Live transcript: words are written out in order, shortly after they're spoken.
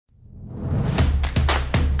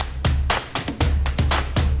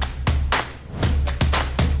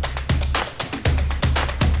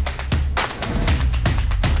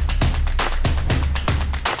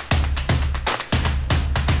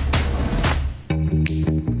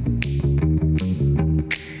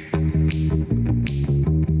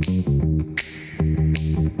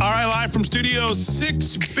Studio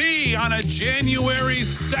 6B on a January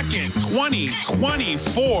 2nd,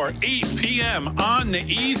 2024, 8 p.m. on the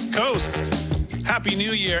East Coast. Happy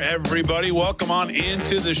New Year, everybody. Welcome on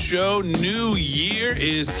into the show. New Year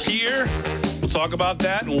is here. We'll talk about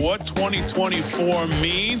that and what 2024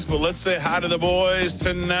 means. But let's say hi to the boys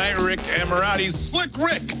tonight. Rick Emirati, Slick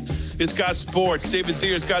Rick. It's got sports. David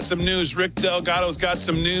Zier's got some news. Rick Delgado's got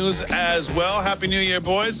some news as well. Happy New Year,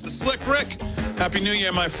 boys. Slick Rick, Happy New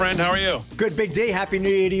Year, my friend. How are you? Good, Big D. Happy New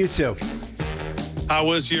Year to you, too. How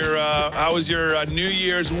was your New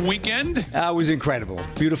Year's weekend? It was incredible.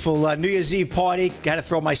 Beautiful New Year's Eve party. Got to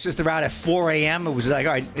throw my sister out at 4 a.m. It was like,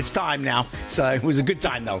 all right, it's time now. So it was a good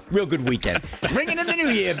time, though. Real good weekend. Ringing in the New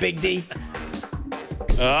Year, Big D.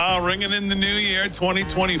 Ringing in the new year,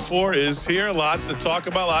 2024 is here. Lots to talk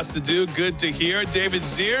about, lots to do. Good to hear. David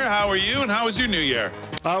Zier, how are you and how was your new year?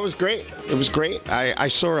 It was great. It was great. I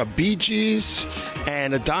saw a Bee Gees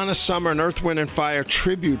and a Donna Summer and Earth, Wind, and Fire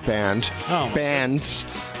tribute bands.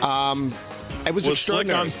 It was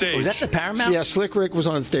extraordinary. Slick on stage. Was that the Paramount? Yeah, Slick Rick was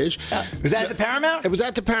on stage. Was that at the Paramount? It was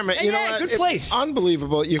at the Paramount. Hey, you know yeah, what? good place.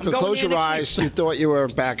 Unbelievable. You could close your eyes. You thought you were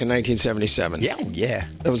back in 1977. Yeah, yeah.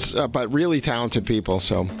 It was, but really talented people.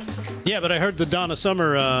 So. Yeah, but I heard the Donna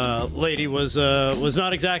Summer lady was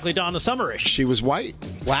not exactly Donna Summerish. She was white.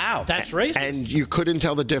 Wow, that's racist. And you couldn't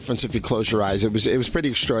tell the difference if you close your eyes. It was pretty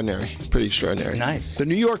extraordinary. Pretty extraordinary. Nice. The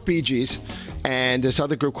New York Bee Gees and this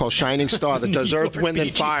other group called Shining Star that does Earth, Wind,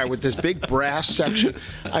 and Fire with this big brass section.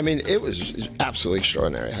 I mean, it was absolutely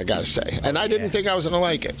extraordinary, I got to say. And I didn't think I was going to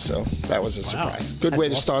like it, so that was a surprise. Good way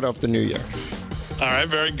to start off the new year. All right,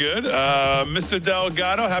 very good. Mr.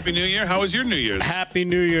 Delgado, Happy New Year. How was your New Year's? Happy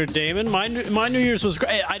New Year, Damon. My New Year's was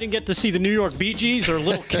great. I didn't get to see the New York Bee Gees or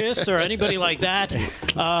Little Kiss or anybody like that.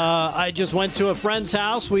 I just went to a friend's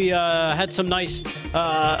house. We had some nice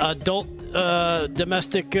adult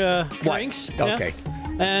domestic drinks. Okay. Yeah.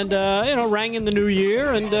 And, rang in the new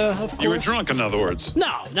year. And, of course. You were drunk, in other words.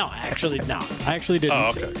 No. I actually didn't.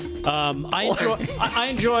 Oh, okay. I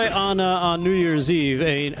enjoy on New Year's Eve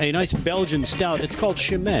a nice Belgian stout. It's called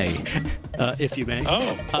Chimay, if you may.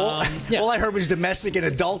 Oh. All I heard was domestic and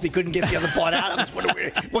adult. He couldn't get the other part out. I was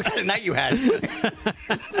wondering what kind of night you had.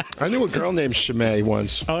 I knew a girl named Chimay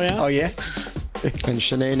once. Oh, yeah? Oh, yeah? And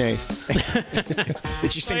Shanae.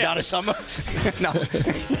 Did you sing Donna Summer? No.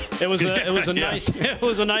 It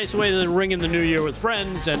was a nice way to ring in the new year with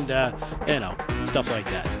friends and stuff like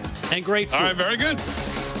that. And great food. All right, very good.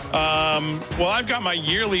 Well, I've got my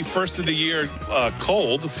yearly first of the year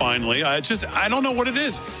cold finally. I don't know what it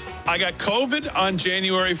is. I got COVID on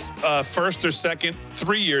January 1st or 2nd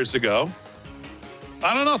 3 years ago.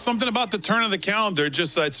 I don't know, something about the turn of the calendar.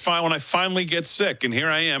 Just it's fine when I finally get sick, and here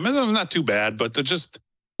I am. It's not too bad, but they're just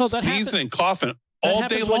sneezing and coughing all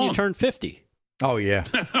day long. When you turn 50. Oh yeah.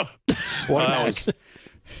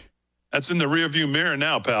 That's in the rearview mirror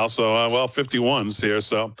now, pal. So 51's here.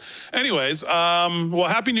 So, anyways,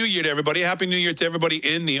 Happy New Year to everybody. Happy New Year to everybody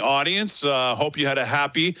in the audience. Hope you had a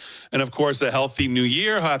happy and, of course, a healthy New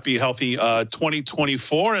Year. Healthy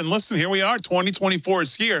 2024. And listen, here we are. 2024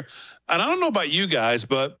 is here. And I don't know about you guys,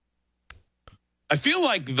 but I feel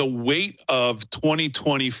like the weight of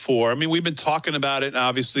 2024, I mean, we've been talking about it,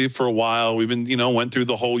 obviously, for a while. We've been, went through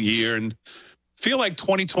the whole year. And feel like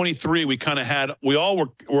 2023, we're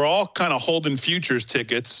all kind of holding futures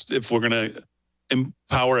tickets, if we're going to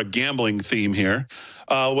empower a gambling theme here.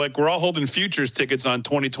 Like we're all holding futures tickets on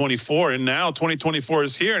 2024. And now 2024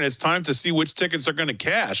 is here, and it's time to see which tickets are going to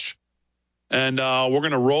cash. And we're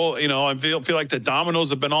going to roll, I feel like the dominoes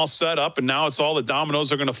have been all set up, and now it's all the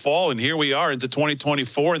dominoes are going to fall. And here we are into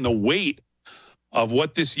 2024, and the weight of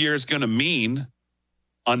what this year is going to mean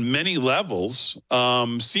on many levels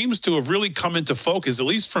seems to have really come into focus, at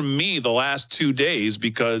least for me, the last 2 days,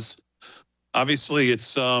 because obviously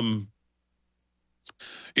it's,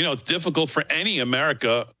 it's difficult for any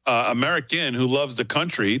American who loves the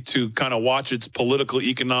country to kind of watch its political,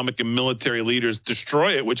 economic, and military leaders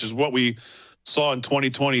destroy it, which is what we saw in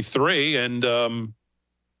 2023. And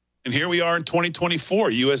here we are in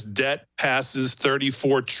 2024. U.S. debt passes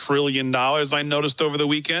 $34 trillion, I noticed over the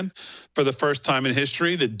weekend. For the first time in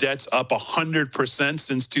history, the debt's up 100%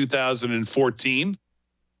 since 2014.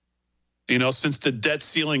 Since the debt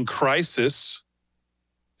ceiling crisis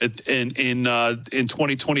in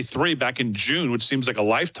 2023, back in June, which seems like a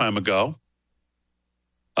lifetime ago,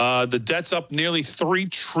 the debt's up nearly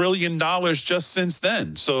 $3 trillion just since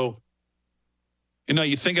then. So,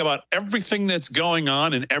 you think about everything that's going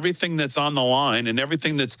on and everything that's on the line and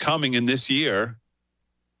everything that's coming in this year,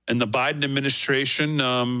 and the Biden administration,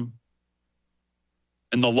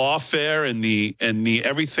 and the lawfare and the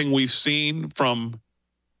everything we've seen from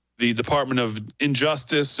The Department of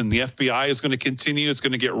Injustice and the FBI is going to continue. It's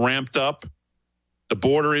going to get ramped up. The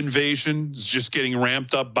border invasion is just getting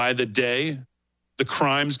ramped up by the day. The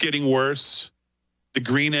crime's getting worse. The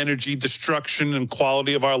green energy destruction and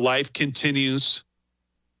quality of our life continues.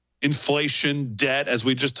 Inflation, debt, as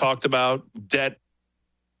we just talked about, debt,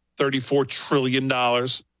 $34 trillion.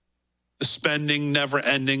 The spending never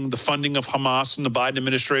ending. The funding of Hamas and the Biden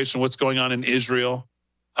administration. What's going on in Israel?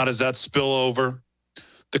 How does that spill over?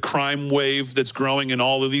 The crime wave that's growing in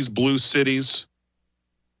all of these blue cities.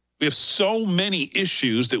 We have so many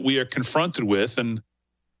issues that we are confronted with, and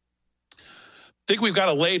I think we've got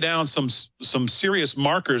to lay down some serious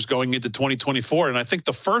markers going into 2024. And I think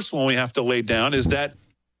the first one we have to lay down is that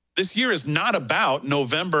this year is not about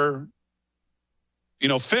November,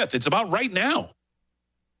 5th. It's about right now.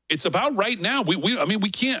 It's about right now. We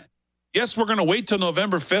can't. Yes, we're going to wait till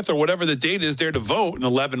November 5th or whatever the date is there to vote in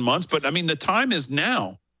 11 months. But the time is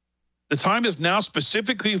now. The time is now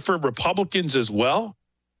specifically for Republicans as well.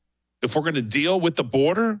 If we're going to deal with the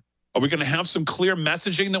border, are we going to have some clear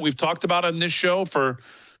messaging that we've talked about on this show for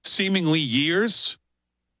seemingly years?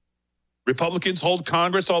 Republicans hold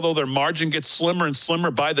Congress, although their margin gets slimmer and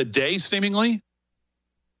slimmer by the day, seemingly.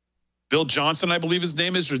 Bill Johnson, I believe his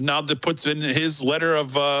name is, now that puts in his letter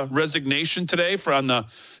of resignation today on the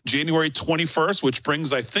January 21st, which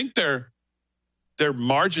brings, I think, their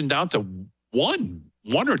margin down to one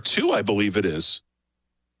or two, I believe it is.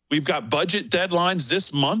 We've got budget deadlines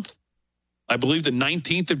this month. I believe the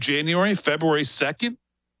 19th of January, February 2nd.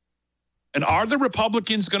 And are the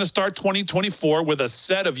Republicans going to start 2024 with a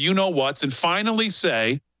set of you-know-whats and finally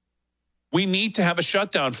say, we need to have a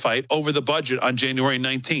shutdown fight over the budget on January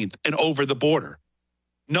 19th and over the border?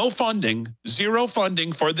 No funding, zero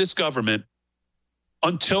funding for this government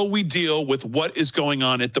until we deal with what is going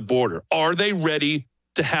on at the border. Are they ready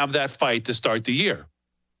to have that fight to start the year?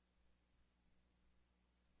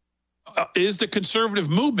 Is the conservative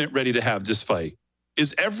movement ready to have this fight?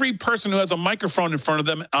 Is every person who has a microphone in front of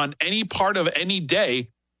them on any part of any day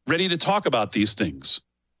ready to talk about these things?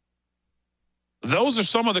 Those are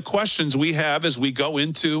some of the questions we have as we go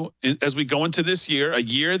into this year, a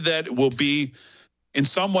year that will be in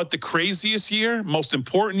somewhat the craziest year, most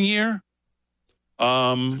important year.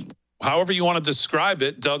 However you want to describe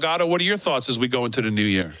it. Delgado, what are your thoughts as we go into the new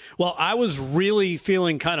year? Well, I was really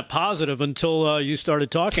feeling kind of positive until you started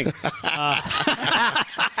talking.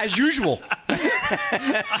 As usual.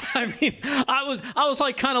 I was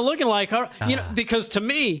like kind of looking like, because to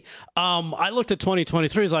me, I looked at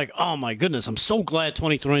 2023 as like, oh my goodness, I'm so glad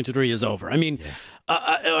 2023 is over.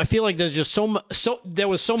 I feel like there's just there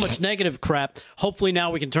was so much negative crap. Hopefully now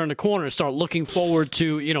we can turn the corner and start looking forward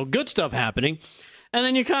to, good stuff happening. And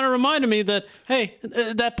then you kind of reminded me that, hey,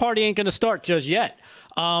 that party ain't going to start just yet.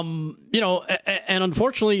 And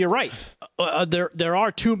unfortunately, you're right. There are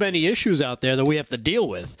too many issues out there that we have to deal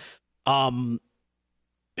with.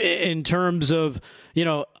 In terms of, I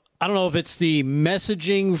don't know if it's the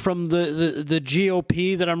messaging from the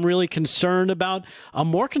GOP that I'm really concerned about. I'm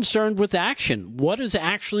more concerned with action. What is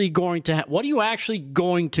actually going to what are you actually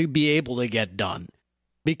going to be able to get done?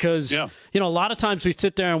 Because, a lot of times we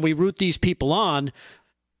sit there and we root these people on,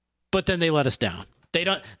 but then they let us down. They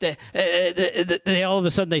don't. They all of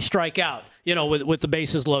a sudden they strike out. With the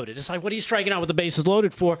bases loaded. It's like, what are you striking out with the bases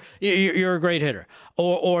loaded for? You're a great hitter,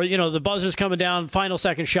 or the buzzer's coming down, final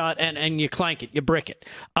second shot, and you clank it, you brick it.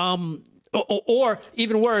 Or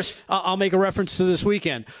even worse, I'll make a reference to this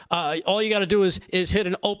weekend. All you got to do is hit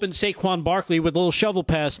an open Saquon Barkley with a little shovel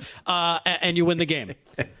pass, and you win the game.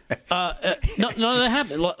 None of that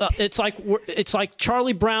happened. It's like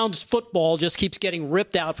Charlie Brown's football just keeps getting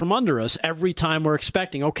ripped out from under us every time we're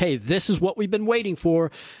expecting, okay, this is what we've been waiting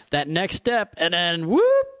for, that next step, and then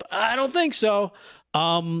whoop, I don't think so.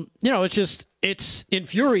 It's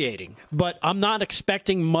infuriating, but I'm not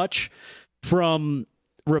expecting much from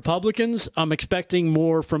Republicans. I'm expecting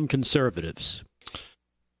more from conservatives.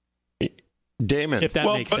 Damon, if that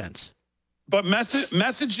makes sense. But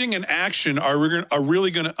messaging and action are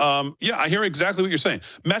really going to, I hear exactly what you're saying.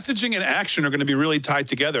 Messaging and action are going to be really tied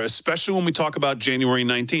together, especially when we talk about January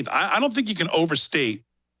 19th. I don't think you can overstate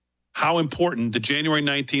how important the January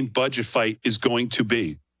 19th budget fight is going to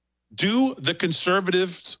be. Do the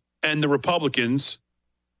conservatives and the Republicans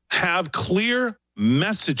have clear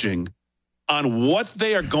messaging on what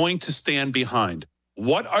they are going to stand behind?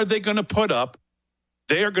 What are they going to put up?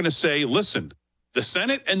 They are going to say, listen, the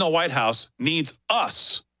Senate and the White House needs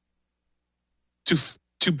us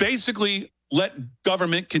to basically let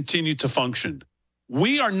government continue to function.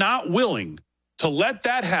 We are not willing to let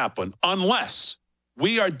that happen unless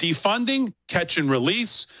We are defunding catch and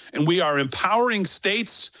release, and we are empowering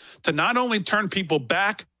states to not only turn people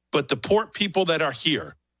back, but deport people that are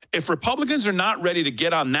here. If Republicans are not ready to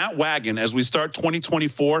get on that wagon as we start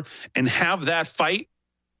 2024 and have that fight,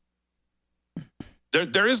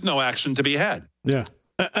 there is no action to be had. Yeah.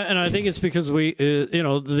 And I think it's because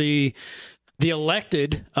the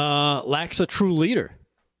elected lacks a true leader.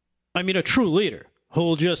 I mean, a true leader who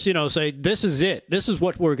will just, say, this is it. This is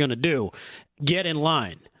what we're going to do. Get in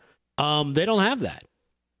line. They don't have that.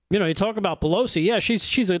 You talk about Pelosi. Yeah,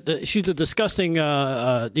 she's a disgusting,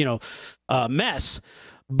 mess.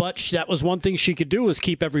 But that was one thing she could do, was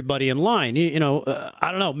keep everybody in line.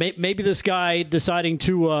 I don't know. Maybe this guy deciding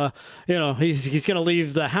to, he's going to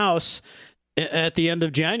leave the House at the end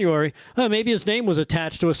of January. Maybe his name was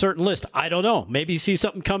attached to a certain list. I don't know. Maybe he sees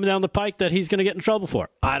something coming down the pike that he's going to get in trouble for.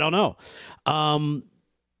 I don't know.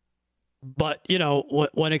 But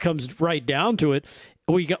when it comes right down to it,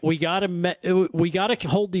 we got to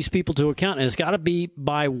hold these people to account, and it's got to be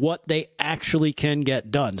by what they actually can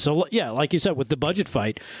get done. So yeah, like you said, with the budget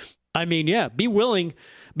fight, I mean, yeah, be willing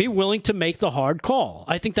to make the hard call.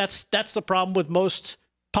 I think that's the problem with most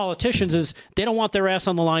politicians, is they don't want their ass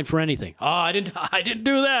on the line for anything. Oh, I didn't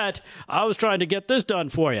do that. I was trying to get this done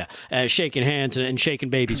for you. Shaking hands and shaking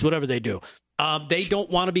babies, whatever they do. They don't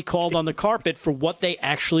want to be called on the carpet for what they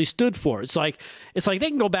actually stood for. It's like they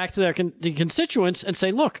can go back to their constituents and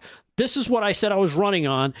say, look, this is what I said I was running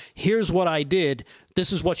on. Here's what I did.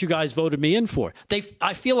 This is what you guys voted me in for.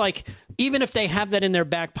 I feel like even if they have that in their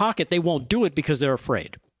back pocket, they won't do it because they're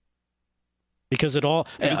afraid. Because it all,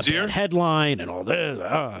 bad headline and all this,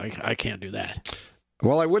 I can't do that.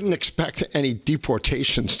 Well, I wouldn't expect any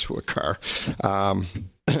deportations to occur. Well,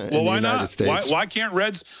 why not? Why can't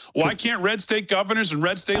red state governors and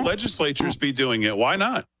red state legislatures be doing it? Why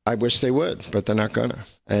not? I wish they would, but they're not gonna.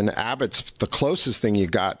 And Abbott's the closest thing you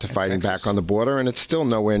got to fighting back on the border, and it's still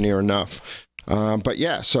nowhere near enough. But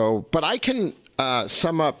I can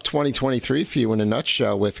sum up 2023 for you in a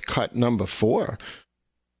nutshell with cut number 4.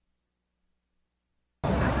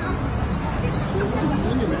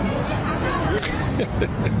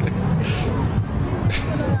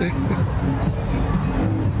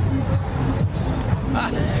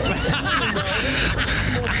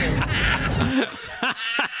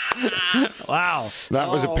 Wow. That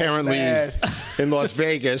was apparently in Las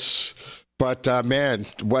Vegas. But, man,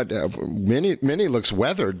 what Minnie looks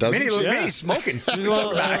weathered, doesn't she? Minnie's smoking.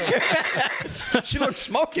 She looks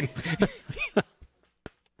smoking.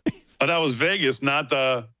 But that was Vegas, not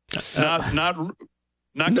going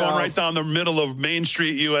right down the middle of Main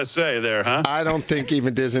Street, USA there, huh? I don't think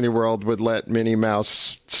even Disney World would let Minnie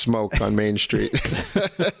Mouse smoke on Main Street.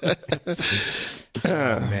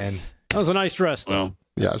 Oh, man. That was a nice dress, though. Well,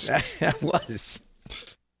 yes. It was.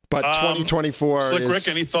 But 2024 Slick Rick,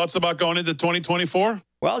 any thoughts about going into 2024?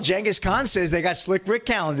 Well, Genghis Khan says they got Slick Rick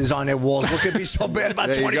calendars on their walls. What could be so bad about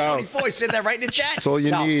 2024? He said that right in the chat. That's all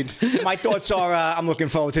you need. My thoughts are I'm looking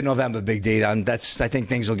forward to November, Big D. I think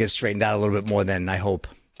things will get straightened out a little bit more than I hope.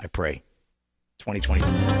 I pray. 2024.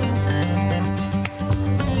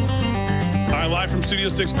 All right, live from Studio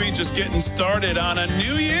 6B, just getting started on a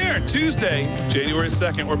new year, Tuesday, January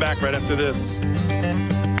 2nd. We're back right after this.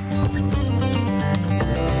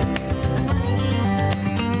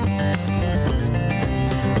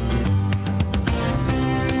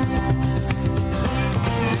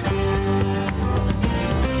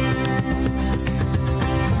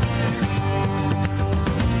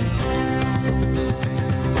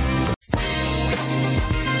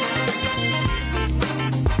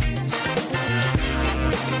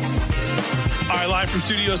 From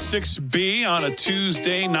Studio 6B on a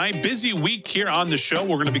Tuesday night. Busy week here on the show.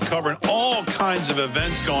 We're going to be covering all kinds of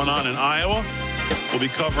events going on in Iowa. We'll be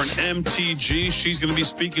covering MTG. She's going to be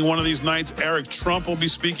speaking one of these nights. Eric Trump will be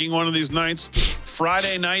speaking one of these nights.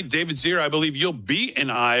 Friday night, David Zier, I believe you'll be in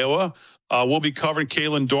Iowa. We'll be covering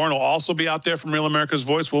Kaylin Dorn will also be out there from Real America's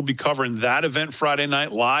Voice. We'll be covering that event Friday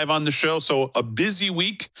night live on the show. So a busy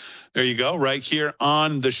week. There you go, right here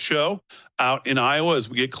on the show out in Iowa as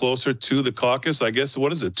we get closer to the caucus. I guess,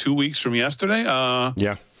 what is it, 2 weeks from yesterday?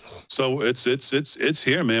 Yeah. So it's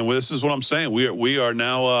here, man. Well, this is what I'm saying. We are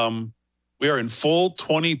now we are in full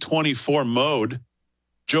 2024 mode.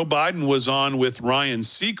 Joe Biden was on with Ryan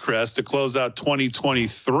Seacrest to close out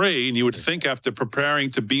 2023, and you would think after preparing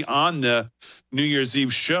to be on the New Year's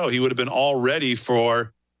Eve show, he would have been all ready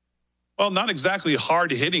for, well, not exactly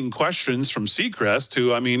hard-hitting questions from Seacrest,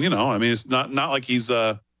 who, it's not like he's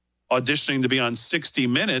auditioning to be on 60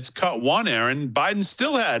 Minutes. Cut one, Aaron. Biden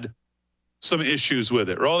still had some issues with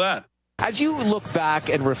it. Roll that. As you look back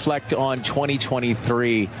and reflect on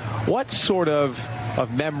 2023, what sort of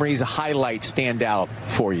of memories, highlights stand out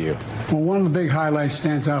for you? Well, one of the big highlights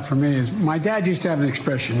stands out for me is my dad used to have an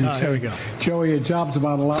expression. He'd Here we say, go. Joey, a job's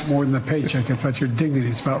about a lot more than the paycheck. It's about your dignity.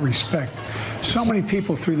 It's about respect. So many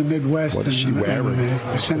people through the Midwest and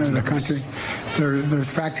the center of the country, their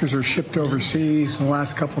factories are shipped overseas the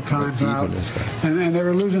last couple times out. And they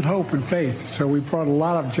were losing hope and faith. So we brought a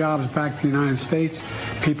lot of jobs back to the United States.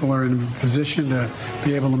 People are in a position to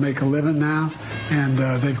be able to make a living now. And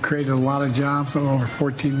they've created a lot of jobs, over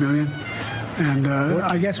 14 million. And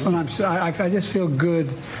I guess I just feel good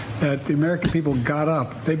that the American people got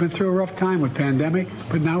up. They've been through a rough time with pandemic,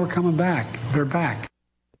 but now we're coming back. They're back.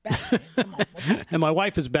 And my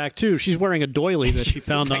wife is back too. She's wearing a doily that she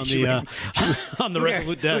found on the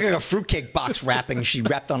Resolute desk. Look at a fruitcake box wrapping. She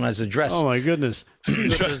wrapped on as a dress. Oh my goodness,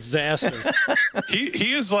 it's a disaster.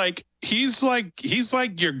 He's like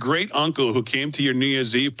your great uncle who came to your New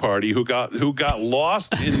Year's Eve party who got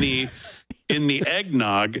lost in the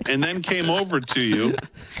eggnog and then came over to you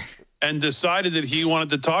and decided that he wanted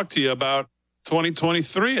to talk to you about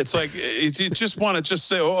 2023. It's like you just want to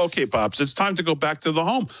say, "Oh, okay, Pops, it's time to go back to the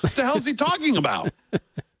home." What the hell is he talking about?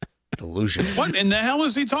 Delusion. What in the hell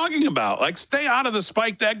is he talking about? Like, stay out of the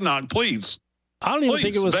spiked eggnog, please. I don't even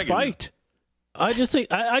think it was spiked. I just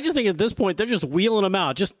think at this point they're just wheeling them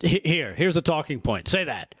out. Just here's a talking point. Say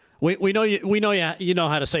that. We know you know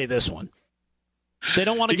how to say this one. They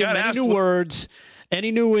don't want to give him any new words,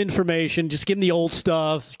 any new information. Just give him the old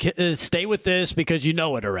stuff. Stay with this because you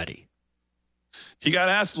know it already. He got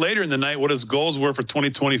asked later in the night what his goals were for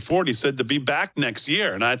 2024. And he said to be back next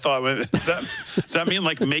year. And I thought, does that mean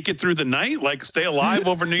like make it through the night? Like stay alive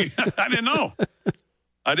over New Year? I didn't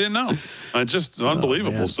know. Just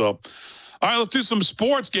unbelievable. So, all right, let's do some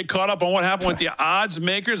sports. Get caught up on what happened with the odds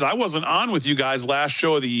makers. I wasn't on with you guys last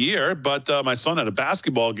show of the year, but my son had a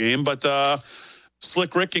basketball game. But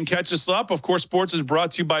Slick Rick can catch us up. Of course, sports is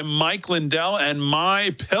brought to you by Mike Lindell and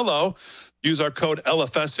My Pillow. Use our code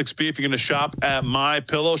LFS6B if you're going to shop at My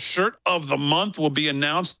Pillow. Shirt of the month will be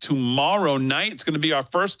announced tomorrow night. It's going to be our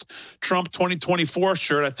first Trump 2024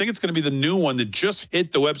 shirt. I think it's going to be the new one that just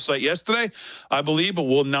hit the website yesterday, I believe, but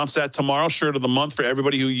we'll announce that tomorrow. Shirt of the month for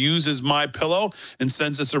everybody who uses My Pillow and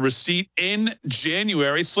sends us a receipt in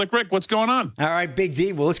January. Slick Rick, what's going on? All right, Big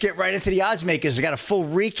D. Well, let's get right into the odds makers. I got a full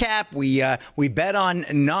recap. We bet on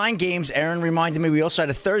 9 games. Aaron reminded me we also had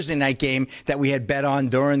a Thursday night game that we had bet on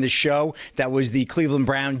during the show. That was the Cleveland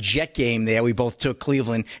Brown Jet game there. We both took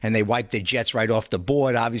Cleveland, and they wiped the Jets right off the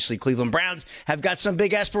board. Obviously, Cleveland Browns have got some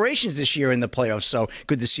big aspirations this year in the playoffs, so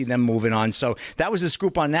good to see them moving on. So that was the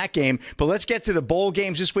scoop on that game. But let's get to the bowl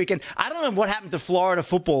games this weekend. I don't know what happened to Florida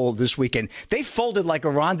football this weekend. They folded like a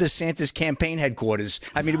Ron DeSantis campaign headquarters.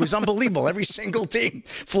 I mean, it was unbelievable. Every single team.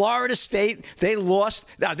 Florida State, they lost.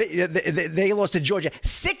 They lost to Georgia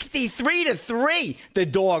 63-3. The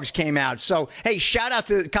Dogs came out. So, hey, shout out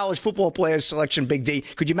to college football players selection, Big D.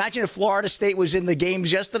 Could you imagine if Florida State was in the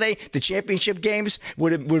games yesterday? The championship games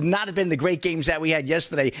would not have been the great games that we had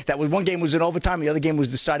yesterday. That was one game was in overtime, the other game was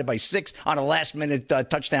decided by 6 on a last-minute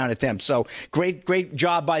touchdown attempt. So great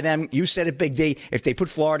job by them. You said it, Big D. If they put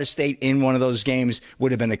Florida State in one of those games,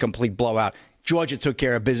 would have been a complete blowout. Georgia took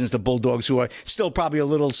care of business, the Bulldogs, who are still probably a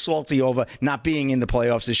little salty over not being in the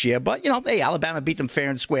playoffs this year. But, hey, Alabama beat them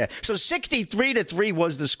fair and square. So 63-3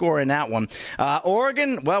 was the score in that one.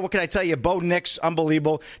 Oregon, well, what can I tell you? Bo Nix,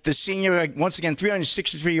 unbelievable. The senior, once again,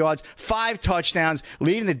 363 yards, 5 touchdowns,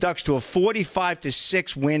 leading the Ducks to a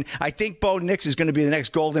 45-6 win. I think Bo Nix is going to be the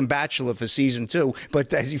next Golden Bachelor for season 2,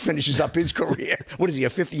 but as he finishes up his career. What is he, a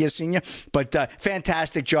 5th-year senior? But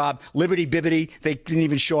fantastic job. Liberty Bibbity, they didn't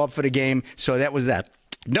even show up for the game. So that was that.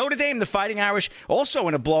 Notre Dame, the Fighting Irish, also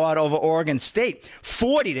in a blowout over Oregon State,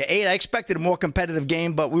 40-8. I expected a more competitive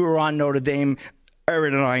game, but we were on Notre Dame,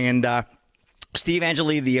 Aaron and I, and Steve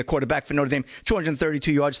Angeli, the quarterback for Notre Dame,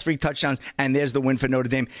 232 yards, 3 touchdowns, and there's the win for Notre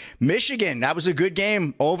Dame. Michigan, that was a good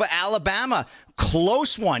game over Alabama.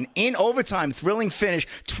 Close one in overtime. Thrilling finish.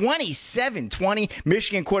 27-20.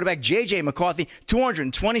 Michigan quarterback J.J. McCarthy,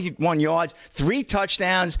 221 yards, 3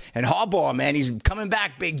 touchdowns. And Harbaugh, man, he's coming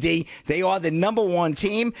back, Big D. They are the number 1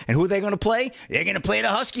 team. And who are they going to play? They're going to play the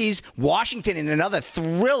Huskies. Washington in another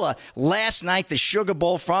thriller last night. The Sugar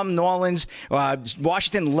Bowl from New Orleans.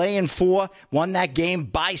 Washington laying 4. Won that game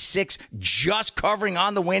by 6. Just covering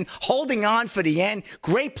on the win. Holding on for the end.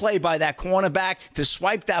 Great play by that cornerback to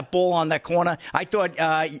swipe that ball on that corner I thought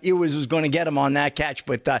Ewers was going to get him on that catch,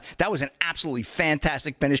 but that was an absolutely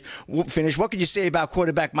fantastic finish. What could you say about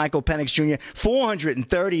quarterback Michael Penix Jr.?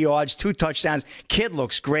 430 yards, 2 touchdowns. Kid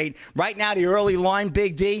looks great. Right now, the early line,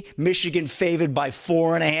 Big D, Michigan favored by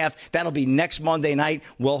 4.5. That'll be next Monday night.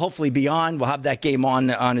 We'll hopefully be on. We'll have that game on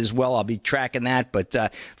as well. I'll be tracking that. But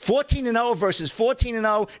 14-0 versus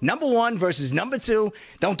 14-0. Number 1 versus number 2.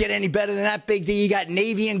 Don't get any better than that, Big D. You got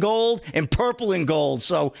navy and gold and purple and gold.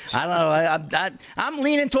 So, I don't know. I'm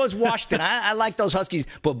leaning towards Washington. I like those Huskies.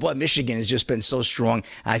 But boy, Michigan has just been so strong.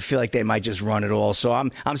 I feel like they might just run it all. So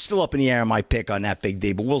I'm still up in the air on my pick on that, Big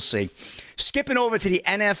D. But we'll see. Skipping over to the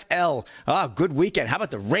NFL. Good weekend. How about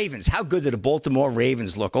the Ravens? How good did the Baltimore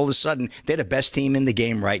Ravens look? All of a sudden, they're the best team in the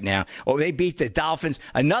game right now. They beat the Dolphins.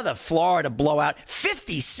 Another Florida blowout.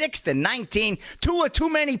 56-19. Too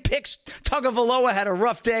many picks. Tagovailoa had a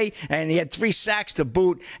rough day, and he had 3 sacks to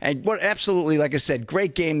boot. And absolutely, like I said,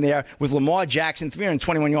 great game there with Lamar Jackson,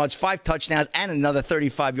 321 yards, 5 touchdowns, and another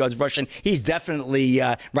 35 yards rushing. He's definitely,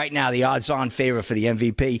 right now, the odds-on favorite for the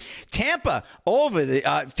MVP. Tampa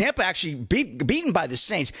actually beaten by the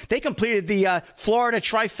Saints. They completed the Florida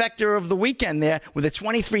trifecta of the weekend there with a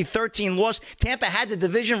 23-13 loss. Tampa had the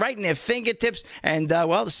division right in their fingertips, and,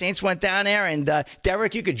 the Saints went down there, and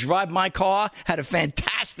Derek, you could drive my car, had a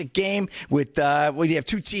fantastic game with, you have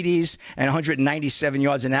 2 TDs and 197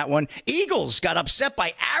 yards in that one. Eagles got upset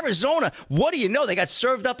by Arizona. What do you know? They got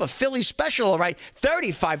served up a Philly special, all right,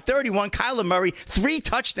 35-31. Kyler Murray, 3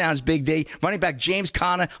 touchdowns, Big D. Running back James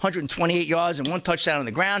Conner, 128 yards and 1 touchdown on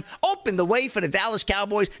the ground. Opened the way for the Dallas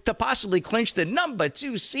Cowboys to possibly clinch the number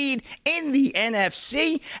 2 seed in the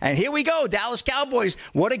NFC. And here we go, Dallas Cowboys.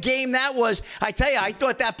 What a game that was. I tell you, I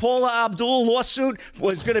thought that Paula Abdul lawsuit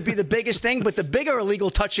was going to be the biggest thing, but the bigger illegal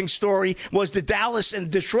touching story was the Dallas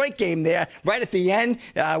and Detroit game there, right at the end,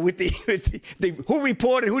 with the who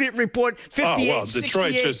reported, who didn't report, 58,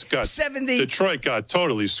 Detroit 68, just got 70. Detroit got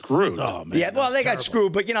totally screwed. Oh, man, yeah, well, they got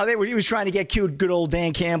screwed, but, he was trying to get cute, good old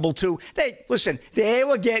Dan Campbell, too. They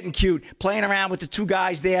were getting cute, playing around with the 2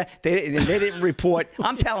 guys there. They didn't report.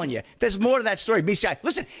 I'm telling you, there's more to that story. BCI,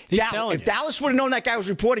 listen, if Dallas would have known that guy was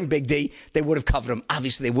reporting, Big D, they would have covered him.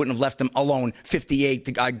 Obviously, they wouldn't have left him alone, 58.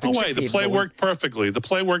 The play worked perfectly.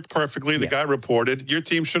 The guy reported. Your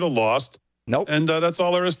team should have lost. Nope. And that's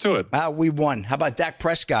all there is to it. We won. How about Dak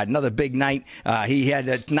Prescott? Another big night. He had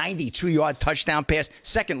a 92-yard touchdown pass,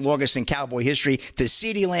 second longest in Cowboy history, to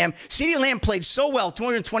CeeDee Lamb. CeeDee Lamb played so well,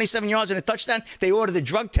 227 yards and a touchdown, they ordered a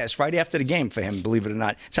drug test right after the game for him, believe it or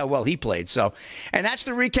not. That's how well he played. So, and that's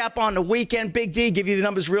the recap on the weekend. Big D, give you the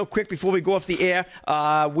numbers real quick before we go off the air.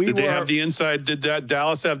 Did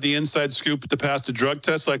Dallas have the inside scoop to pass the drug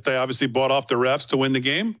test like they obviously bought off the refs to win the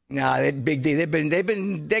game? No, Big D,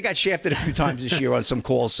 they got shafted a few times this year on some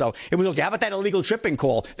calls. So it was okay. How about that illegal tripping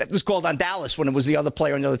call that was called on Dallas when it was the other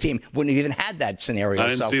player on the other team? Wouldn't have even had that scenario. I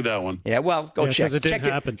didn't see that one. Yeah, well, go check. It didn't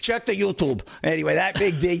happen. Check the YouTube. Anyway, that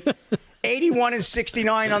Big D.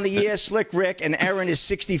 81-69 on the year. Slick Rick and Aaron is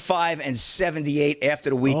 65-78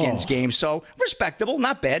 after the weekend's game. So respectable,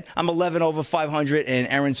 not bad. I'm 11 over 500 and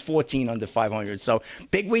Aaron's 14 under 500. So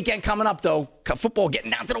big weekend coming up, though. Football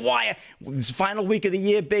getting down to the wire. It's the final week of the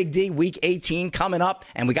year, Big D. Week 18 coming up,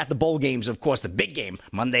 and we got the bowl games, of course. The big game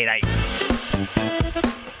Monday night.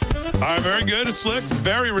 All right, very good, Slick.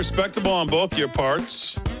 Very respectable on both your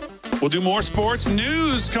parts. We'll do more sports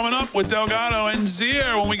news coming up with Delgado and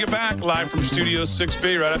Zier when we get back live from Studio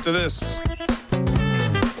 6B right after this.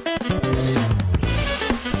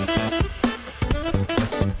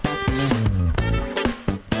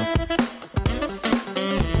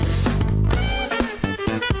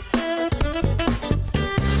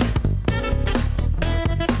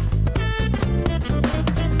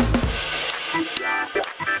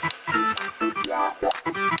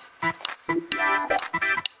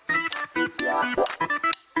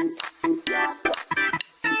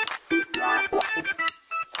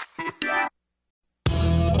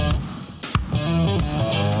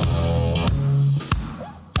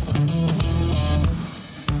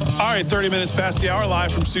 All right, 30 minutes past the hour,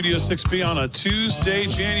 live from Studio 6B on a Tuesday,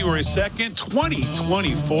 January 2nd,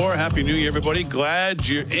 2024. Happy New Year, everybody. Glad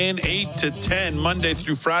you're in 8 to 10, Monday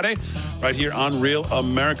through Friday, right here on Real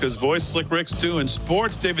America's Voice. Slick Rick's doing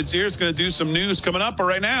sports. David Zier is going to do some news coming up. But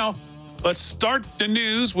right now, let's start the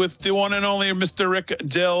news with the one and only Mr. Rick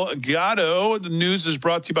Delgado. The news is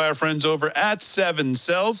brought to you by our friends over at 7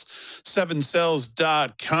 Cells,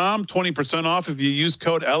 7cells.com. 20% off if you use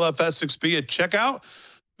code LFS6B at checkout.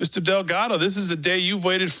 Mr. Delgado, this is a day you've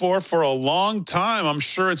waited for a long time. I'm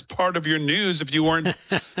sure it's part of your news if you weren't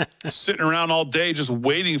sitting around all day just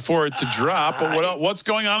waiting for it to drop. But what's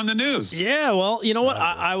going on in the news? Yeah, well, you know what?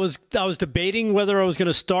 I was debating whether I was going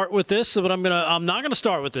to start with this, but I'm not going to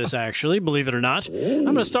start with this, actually, believe it or not. I'm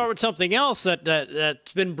going to start with something else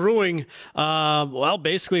that's been brewing,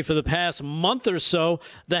 basically for the past month or so.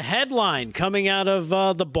 The headline coming out of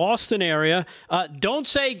the Boston area, don't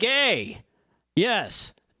say gay.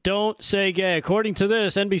 Yes. Don't say gay. According to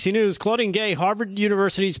this, NBC News, Claudine Gay, Harvard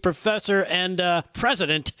University's professor and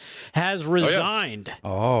president, has resigned.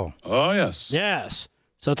 Oh, yes. Yes.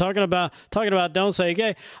 So talking about don't say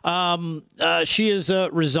gay, she has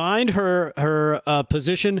resigned her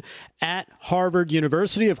position at Harvard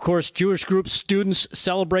University. Of course, Jewish group students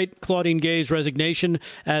celebrate Claudine Gay's resignation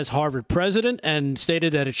as Harvard president and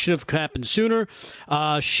stated that it should have happened sooner.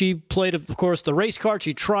 She played, of course, the race card.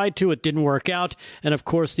 She tried to. It didn't work out. And, of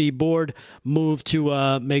course, the board moved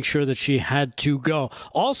to make sure that she had to go.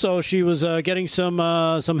 Also, she was getting some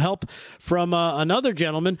help from another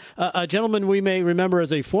gentleman, a gentleman we may remember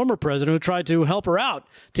as a former president who tried to help her out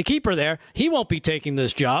to keep her there. He won't be taking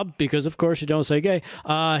this job because, of course, you don't say gay.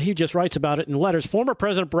 He just writes about it in letters. Former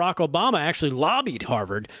President Barack Obama actually lobbied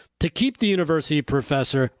Harvard to keep the university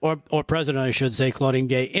professor, or president, I should say, Claudine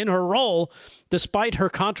Gay, in her role, despite her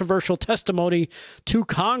controversial testimony to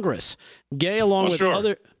Congress. Gay, along with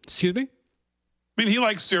other... Excuse me? I mean, he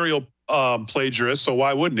likes serial plagiarists, so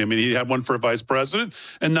why wouldn't he? I mean, he had one for a vice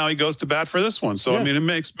president, and now he goes to bat for this one. So, yeah. I mean, it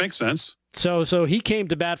makes sense. So he came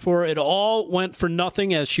to bat for her. It all went for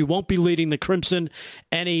nothing, as she won't be leading the Crimson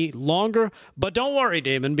any longer. But don't worry,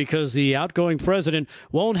 Damon, because the outgoing president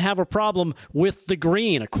won't have a problem with the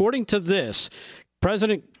green. According to this,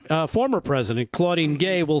 former President Claudine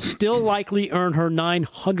Gay will still likely earn her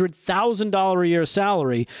 $900,000 a year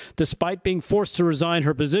salary, despite being forced to resign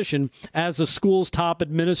her position as the school's top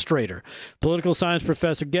administrator. Political science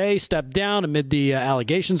professor Gay stepped down amid the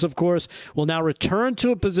allegations, of course, will now return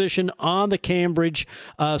to a position on the Cambridge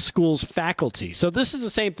school's faculty. So this is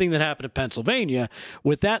the same thing that happened in Pennsylvania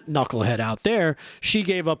with that knucklehead out there. She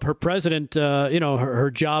gave up her president,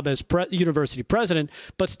 her job as university president,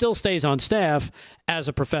 but still stays on staff as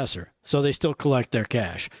a professor. So they still collect their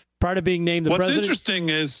cash. Prior to being named the president. What's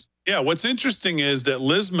interesting is that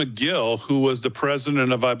Liz McGill, who was the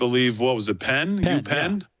president of, I believe, what was it, Penn?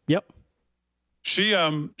 UPenn? Yeah. Yep.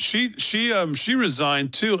 She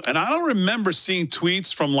resigned too. And I don't remember seeing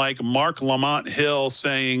tweets from like Mark Lamont Hill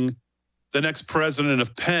saying the next president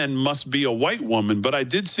of Penn must be a white woman. But I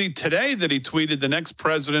did see today that he tweeted the next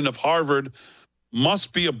president of Harvard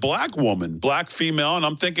must be a black woman, black female. And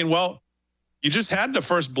I'm thinking, well, you just had the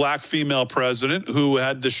first black female president who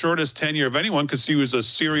had the shortest tenure of anyone because she was a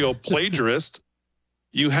serial plagiarist.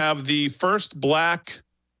 You have the first black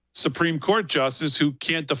Supreme Court justice who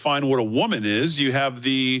can't define what a woman is. You have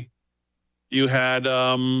a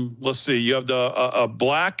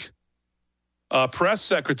black press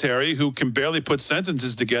secretary who can barely put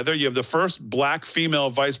sentences together. You have the first black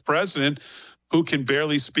female vice president who can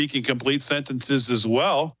barely speak in complete sentences as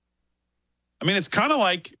well. I mean, it's kind of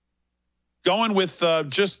like going with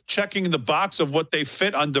just checking the box of what they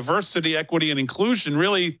fit on diversity, equity, and inclusion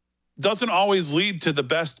really doesn't always lead to the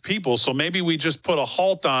best people. So maybe we just put a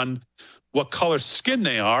halt on what color skin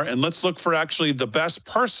they are and let's look for actually the best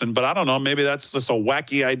person. But I don't know, maybe that's just a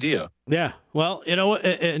wacky idea. Yeah. Well,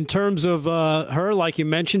 in terms of her, like you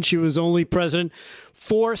mentioned, she was only president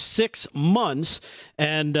for 6 months.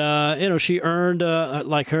 And, she earned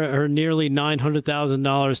her nearly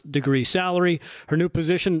 $900,000 degree salary. Her new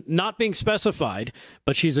position not being specified,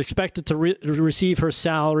 but she's expected to receive her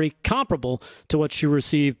salary comparable to what she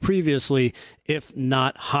received previously, if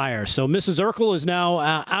not higher. So Mrs. Urkel is now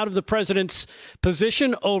out of the president's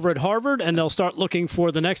position over at Harvard, and they'll start looking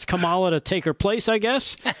for the next Kamala to take her place, I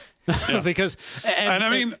guess. Yeah. Because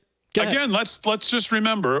again, let's just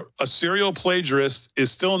remember a serial plagiarist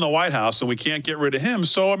is still in the White House and we can't get rid of him.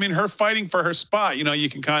 So, I mean, her fighting for her spot, you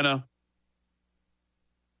can kind of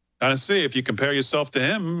see if you compare yourself to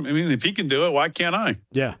him. I mean, if he can do it, why can't I?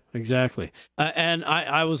 Yeah, exactly. And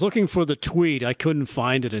I was looking for the tweet. I couldn't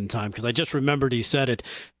find it in time because I just remembered he said it.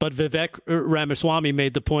 But Vivek Ramaswamy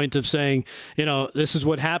made the point of saying, this is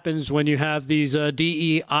what happens when you have these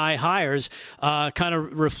DEI hires, kind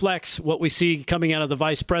of reflects what we see coming out of the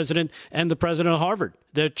vice president and the president of Harvard.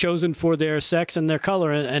 They're chosen for their sex and their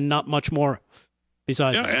color and not much more.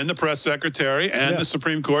 Besides and the press secretary and the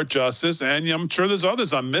Supreme Court justice. And I'm sure there's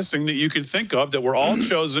others I'm missing that you could think of that were all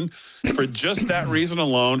chosen for just that reason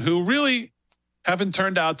alone, who really, haven't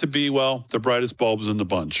turned out to be, well, the brightest bulbs in the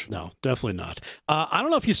bunch. No, definitely not. I don't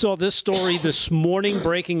know if you saw this story this morning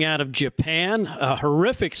breaking out of Japan.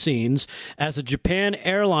 Horrific scenes as the Japan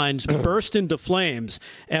Airlines burst into flames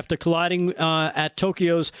after colliding at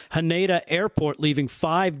Tokyo's Haneda Airport, leaving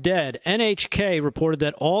 5 dead. NHK reported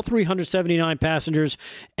that all 379 passengers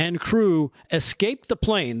and crew escaped the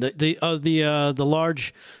plane, the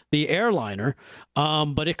airliner,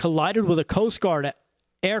 but it collided with a Coast Guard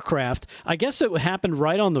aircraft. I guess it happened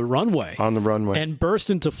right on the runway. And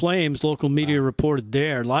burst into flames, local media reported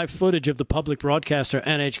there. Live footage of the public broadcaster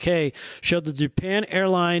NHK showed the Japan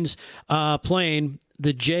Airlines plane,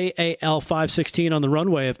 the JAL 516, on the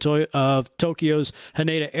runway of Tokyo's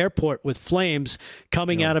Haneda Airport with flames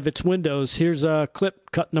coming out of its windows. Here's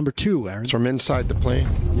clip cut number 2, Aaron. It's from inside the plane.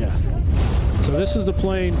 Yeah. So this is the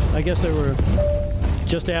plane. I guess they were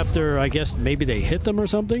just after, I guess maybe they hit them or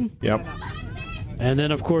something. Yep. And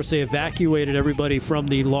then, of course, they evacuated everybody from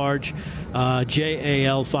the large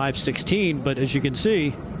JAL 516. But as you can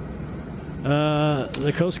see,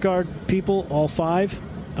 the Coast Guard people, all 5,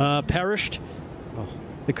 perished.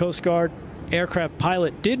 The Coast Guard aircraft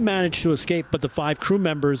pilot did manage to escape, but the 5 crew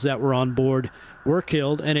members that were on board were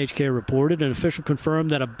killed, NHK reported. An official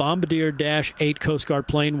confirmed that a Bombardier Dash 8 Coast Guard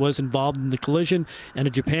plane was involved in the collision, and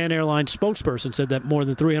a Japan Airlines spokesperson said that more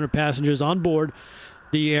than 300 passengers on board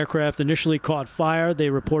the aircraft initially caught fire. They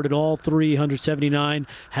reported all 379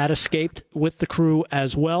 had escaped with the crew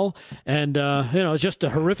as well. And, it's just a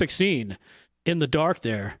horrific scene in the dark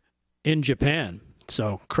there in Japan.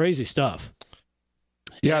 So crazy stuff.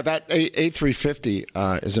 Yeah, that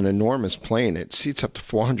A350 is an enormous plane. It seats up to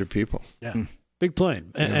 400 people. Yeah. Big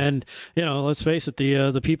plane. Yeah. And, let's face it,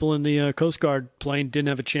 the people in the Coast Guard plane didn't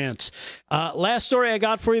have a chance. Last story I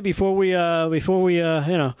got for you before we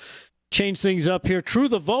change things up here. True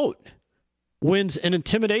the Vote wins an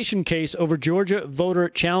intimidation case over Georgia voter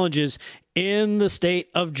challenges in the state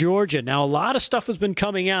of Georgia. Now, a lot of stuff has been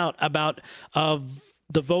coming out about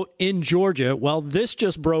the vote in Georgia. Well, this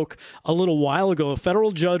just broke a little while ago. A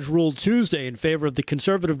federal judge ruled Tuesday in favor of the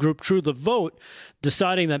conservative group True the Vote,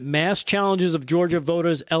 deciding that mass challenges of Georgia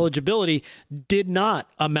voters' eligibility did not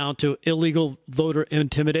amount to illegal voter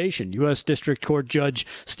intimidation. U.S. District Court Judge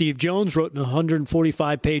Steve Jones wrote in a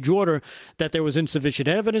 145-page order that there was insufficient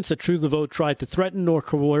evidence that True the Vote tried to threaten or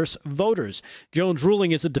coerce voters. Jones'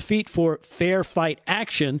 ruling is a defeat for Fair Fight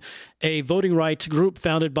Action, a voting rights group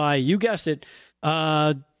founded by, you guessed it,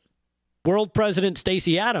 World President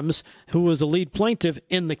Stacey Abrams, who was the lead plaintiff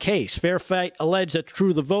in the case. Fair Fight alleged that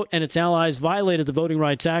True the Vote and its allies violated the Voting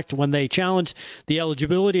Rights Act when they challenged the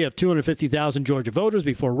eligibility of 250,000 Georgia voters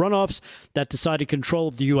before runoffs that decided control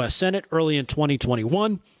of the U.S. Senate early in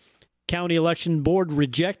 2021. County Election Board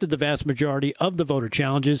rejected the vast majority of the voter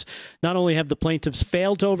challenges. Not only have the plaintiffs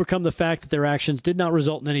failed to overcome the fact that their actions did not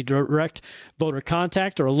result in any direct voter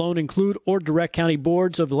contact or alone include or direct county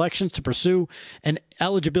boards of elections to pursue an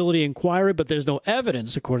eligibility inquiry, but there's no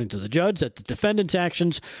evidence, according to the judge, that the defendant's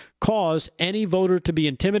actions caused any voter to be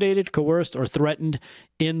intimidated, coerced, or threatened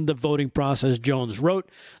in the voting process, Jones wrote.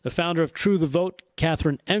 The founder of True the Vote,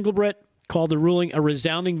 Catherine Engelbrecht, called the ruling a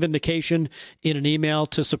resounding vindication in an email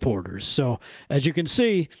to supporters. So, as you can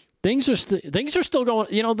see, things are still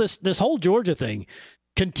going. This whole Georgia thing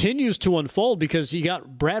continues to unfold because you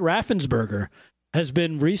got Brad Raffensperger has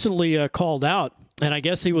been recently called out, and I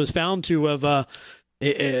guess he was found to have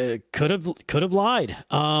could have lied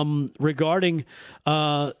regarding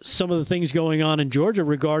some of the things going on in Georgia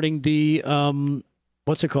regarding the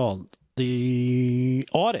the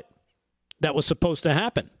audit that was supposed to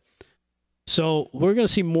happen. So we're going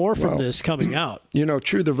to see more from this coming out.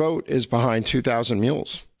 True the Vote is behind 2,000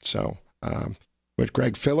 Mules. So with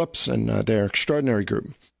Greg Phillips and their extraordinary group.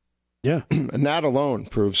 Yeah. And that alone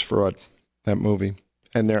proves fraud, that movie,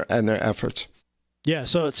 and their efforts. Yeah,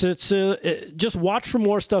 so it's just watch for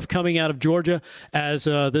more stuff coming out of Georgia as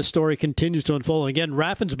this story continues to unfold. Again,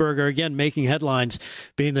 Raffensperger, making headlines,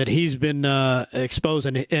 being that he's been exposed.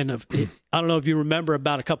 And I don't know if you remember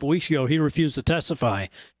about a couple weeks ago, he refused to testify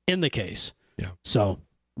in the case. Yeah. So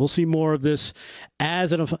we'll see more of this.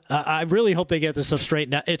 I really hope they get this stuff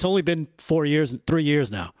straightened out. It's only been 3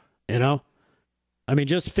 years now, I mean,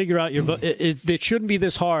 just figure out your vote. It shouldn't be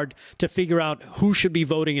this hard to figure out who should be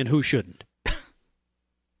voting and who shouldn't.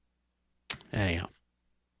 Anyhow.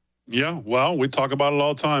 Yeah, well, we talk about it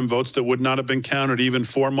all the time. Votes that would not have been counted even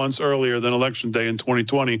 4 months earlier than Election Day in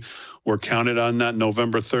 2020 were counted on that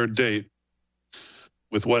November 3rd date.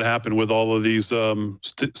 With what happened with all of these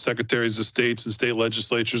secretaries of states and state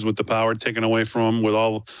legislatures with the power taken away from them, with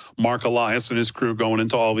all Mark Elias and his crew going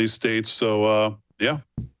into all these states. So,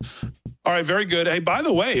 All right, very good. Hey, by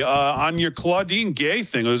the way, on your Claudine Gay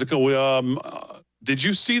thing, did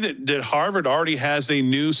you see that Harvard already has a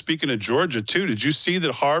new, speaking of Georgia too, did you see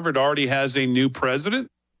that Harvard already has a new president?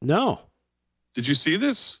 No. Did you see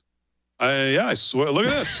this? Yeah, I swear. Look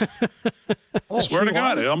at this. Swear to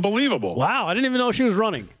God, unbelievable. Wow, I didn't even know she was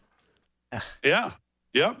running. Yeah.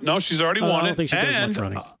 Yep. No, she's already won I don't it. think she does much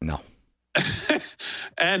running. No.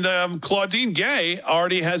 And Claudine Gay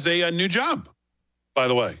already has a new job, by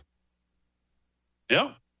the way.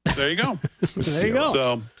 Yep. There you go. There you go.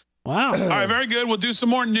 So, wow. all right, very good. We'll do some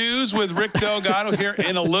more news with Rick Delgado here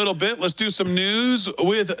in a little bit. Let's do some news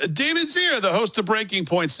with David Zier, the host of Breaking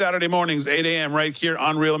Point, Saturday mornings, 8 a.m. right here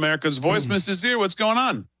on Real America's Voice. Mrs. Zier, what's going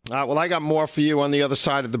on? Well, I got more for you on the other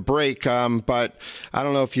side of the break, but I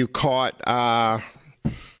don't know if you caught... I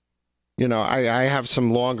have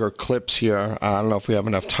some longer clips here. I don't know if we have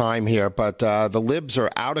enough time here, but the libs are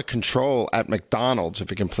out of control at McDonald's, if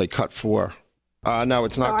you can play cut 4. No,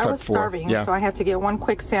 it's not cut 4. I was starving, yeah. so I had to get one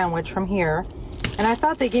quick sandwich from here. And I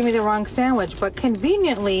thought they gave me the wrong sandwich, but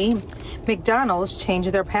conveniently, McDonald's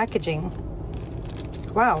changed their packaging.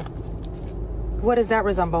 Wow. What does that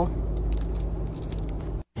resemble?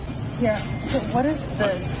 Yeah, so what is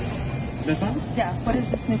this? This one? Yeah, what is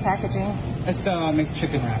this new packaging? It's the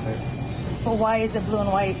McChicken wrapper. But why is it blue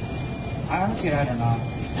and white? I honestly, I don't know.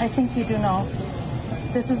 I think you do know.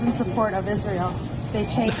 This is in support of Israel. They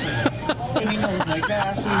changed it. I mean, it was like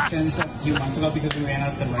that actually since a few months ago because we ran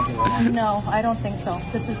out of the regular ones. No, I don't think so.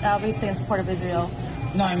 This is obviously in support of Israel.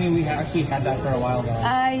 No, I mean, we actually had that for a while though.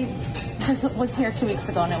 I was here 2 weeks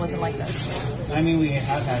ago and it wasn't like this. I mean, we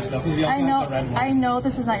have had though because we also have the red one. I know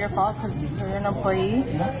this is not your fault because you're an employee,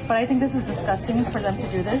 but I think this is disgusting for them to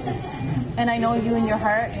do this. And I know you in your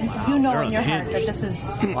heart, you know in your heart that this is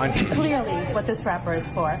clearly what this wrapper is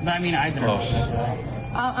for. But I mean, I don't know.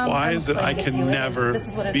 Why is it I can never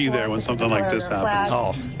be there when something like this happens?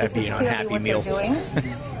 Oh, that'd be an unhappy meal.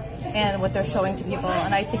 And what they're showing to people,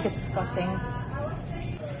 and I think it's disgusting.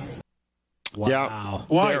 Wow.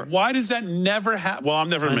 Yeah. Why does that never happen? Well, I'm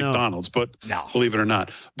never at McDonald's, but No. believe it or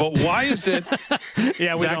not. But why is it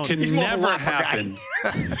Yeah, we that don't. can He's more of a never rapper guy. happen?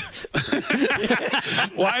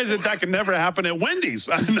 Why is it that can never happen at Wendy's?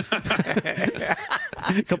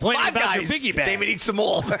 Complaining Five about Guys. your piggy bank. David eats them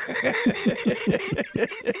all.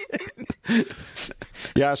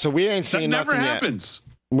 Yeah, so we ain't That seen never nothing yet. happens.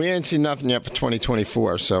 We ain't seen nothing yet for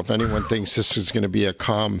 2024. So if anyone thinks this is going to be a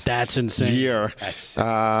calm That's insane. year,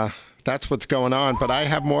 that's what's going on. But I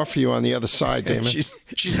have more for you on the other side, Damon.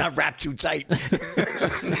 She's not wrapped too tight. All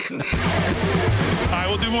right,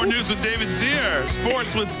 we'll do more news with David Zier.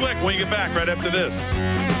 Sports with Slick when you get back right after this.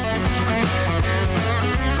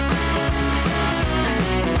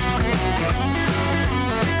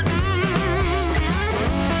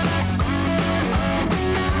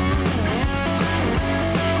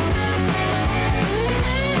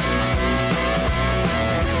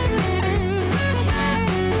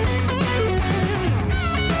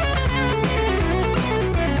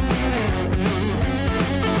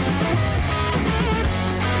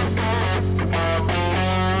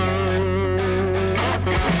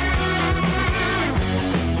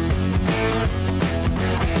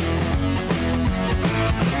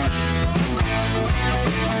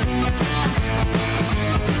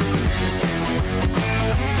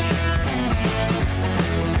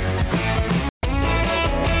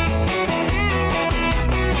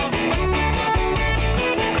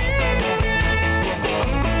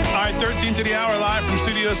 To the hour live from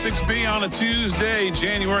Studio 6B on a Tuesday,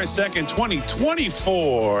 January 2nd,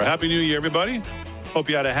 2024. Happy New Year, everybody. Hope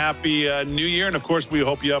you had a happy New Year. And, of course, we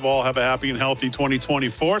hope you all have a happy and healthy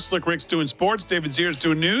 2024. Slick Rick's doing sports. David Zier's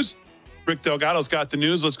doing news. Rick Delgado's got the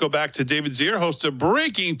news. Let's go back to David Zier, host of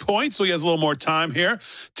Breaking Point, so he has a little more time here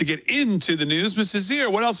to get into the news. Mrs. Zier,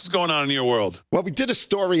 what else is going on in your world? Well, we did a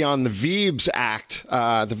story on the Veebs Act,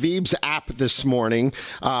 the Veebs app this morning,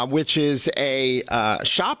 which is a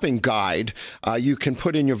shopping guide. You can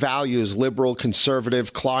put in your values: liberal,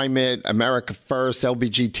 conservative, climate, America first,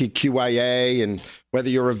 LGBTQIA, and whether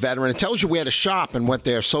you're a veteran. It tells you where to shop and what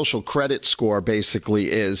their social credit score basically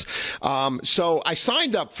is. So I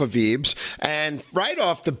signed up for Veebs, and right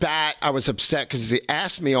off the bat, I was upset because they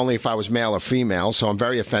asked me only if I was male or female, so I'm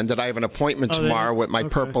very offended. I have an appointment tomorrow with my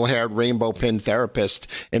purple-haired, rainbow-pinned therapist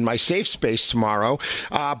in my safe space tomorrow.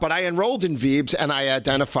 But I enrolled in Veebs, and I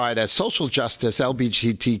identified as social justice,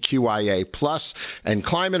 LGBTQIA+, and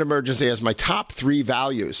climate emergency as my top 3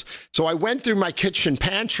 values. So I went through my kitchen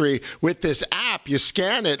pantry with this app. You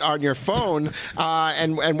scan it on your phone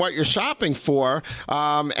and what you're shopping for,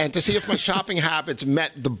 and to see if my shopping habits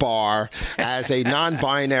met the bar as a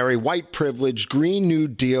non-binary, white privileged, Green New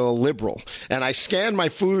Deal liberal. And I scanned my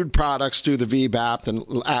food products through the Veeb app,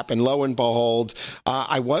 and lo and behold,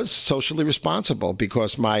 I was socially responsible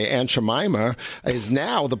because my Aunt Jemima is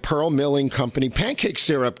now the Pearl Milling Company pancake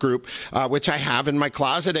syrup group, which I have in my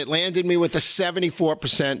closet. It landed me with a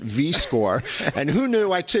 74% V score. And who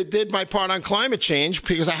knew I did my part on climate change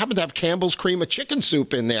because I happen to have Campbell's cream of chicken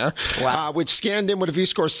soup in there, which scanned in with a V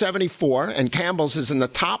score 74. And Campbell's is in the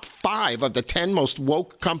top 5 of the 10 most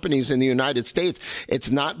woke companies in the United States.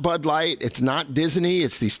 It's not Bud Light. It's not Disney.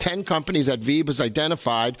 It's these 10 companies that Veeb has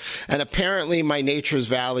identified. And apparently my Nature's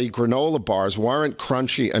Valley granola bars weren't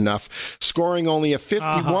crunchy enough, scoring only a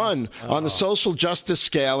 51 on the social justice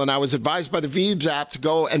scale. And I was advised by the Veeb's app to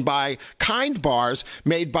go and buy Kind bars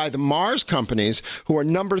made by the Mars companies, who are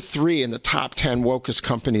number 3 in the top 10 wokest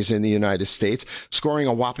companies in the United States, scoring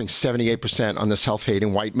a whopping 78% on the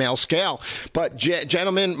self-hating white male scale. But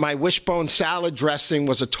gentlemen, my wishbone salad dressing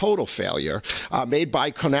was a total failure. Made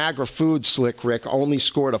by Conagra Foods, Slick Rick, only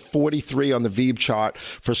scored a 43 on the Veeb chart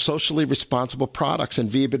for socially responsible products. And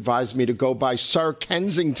Veeb advised me to go buy Sir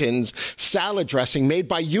Kensington's salad dressing made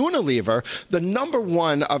by Unilever, the number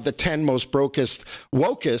 1 of the 10 most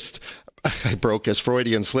wokest I broke his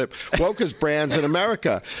Freudian slip. Wokest brands in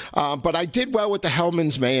America. But I did well with the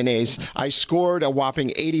Hellmann's mayonnaise. I scored a whopping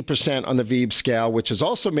 80% on the Veeb scale, which is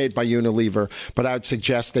also made by Unilever. But I would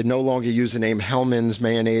suggest they no longer use the name Hellmann's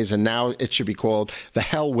mayonnaise, and now it should be called the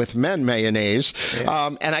Hell with Men mayonnaise.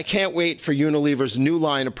 Yeah. And I can't wait for Unilever's new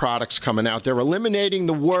line of products coming out. They're eliminating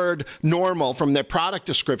the word normal from their product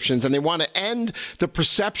descriptions, and they want to end the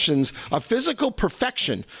perceptions of physical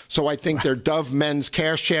perfection. So I think their Dove Men's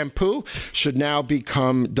Care Shampoo should now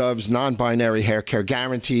become Dove's non-binary hair care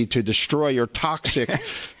guarantee to destroy your toxic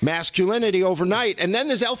masculinity overnight. And then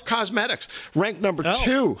there's Elf Cosmetics, ranked number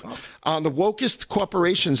 2 on the wokest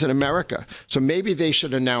corporations in America. So maybe they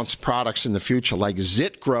should announce products in the future like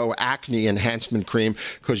Zit Grow Acne Enhancement Cream,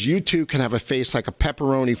 because you too can have a face like a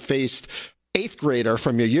pepperoni-faced 8th grader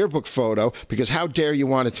from your yearbook photo, because how dare you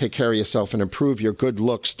want to take care of yourself and improve your good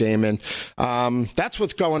looks, Damon. That's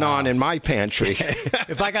what's going on in my pantry.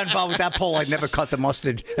 If I got involved with that poll, I'd never cut the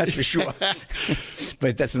mustard. That's for sure.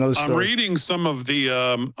 But that's another story. I'm reading some of the,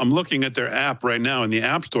 I'm looking at their app right now in the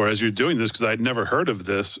App Store as you're doing this, because I'd never heard of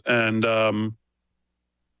this. And I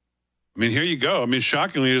mean, here you go. I mean,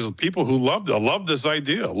 shockingly, there's people who love this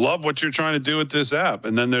idea, love what you're trying to do with this app.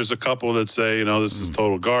 And then there's a couple that say, you know, this is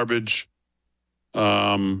total garbage.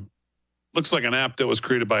 Looks like an app that was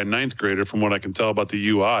created by a 9th grader, from what I can tell about the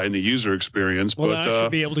UI and the user experience. Well, but I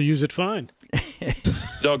should be able to use it fine.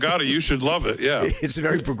 Delgado, you should love it. Yeah, it's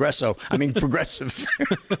very progressive.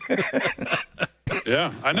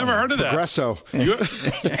 Yeah, I never heard of that. Progresso.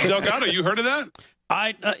 Delgado, you heard of that?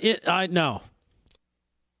 No.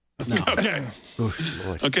 Okay. Oof,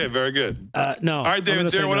 Lord. Okay, very good. No. All right,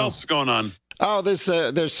 David, what else is going on? Oh,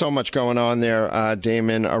 there's so much going on there,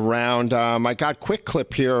 Damon, around. I got a quick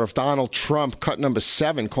clip here of Donald Trump, cut number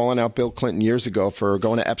 7, calling out Bill Clinton years ago for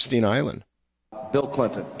going to Epstein Island. Bill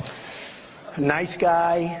Clinton. Nice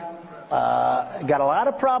guy. Got a lot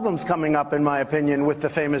of problems coming up, in my opinion, with the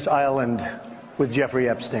famous island with Jeffrey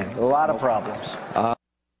Epstein. A lot of problems.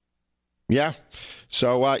 Yeah.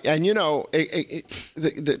 So, and you know,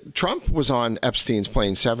 Trump was on Epstein's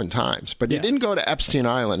plane 7 times, but he didn't go to Epstein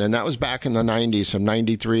Island, and that was back in the 90s, from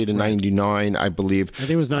 93 to 99, I believe. I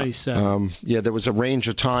think it was 97. There was a range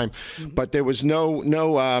of time, but there was no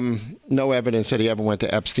evidence that he ever went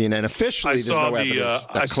to Epstein, and officially, there's no evidence.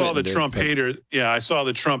 I saw the Trump hater. Yeah, I saw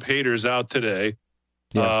the Trump haters out today.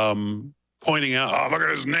 Yeah. Pointing out, oh, look at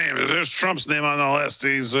his name. There's Trump's name on the list.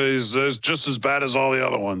 He's just as bad as all the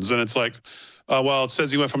other ones. And it's like, well, it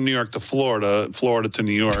says he went from New York to Florida to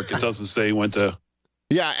New York. It doesn't say he went to.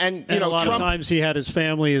 Yeah, and you know, a lot of times he had his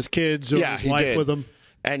family, his kids, or his wife with him.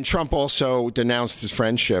 And Trump also denounced his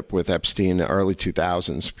friendship with Epstein in the early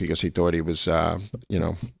 2000s because he thought he was, a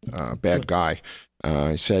bad guy.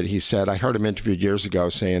 He said, I heard him interviewed years ago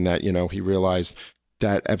saying that, you know, he realized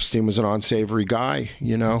that Epstein was an unsavory guy,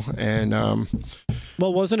 you know, and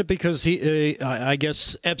well, wasn't it because I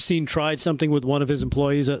guess Epstein tried something with one of his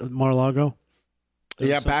employees at Mar-a-Lago?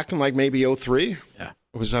 Back in like maybe 2003. Yeah,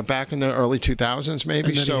 it was back in the early 2000s, maybe.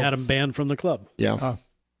 And then he had him banned from the club. Yeah,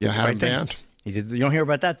 had him banned. He did. You don't hear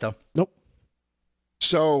about that though. Nope.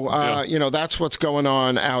 So, that's what's going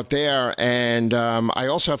on out there. And I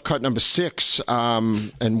also have cut number 6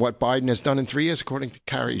 and what Biden has done in 3 years, according to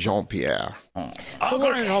Carrie Jean-Pierre. So,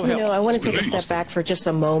 look, I want to take a step back for just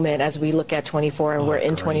a moment as we look at 24 and we're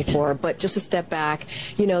in 24. But just a step back,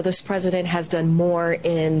 this president has done more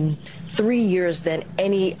in 3 years than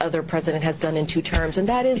any other president has done in 2 terms. And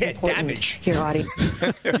that is important damage. here, Audie.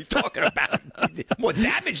 What are you talking about? More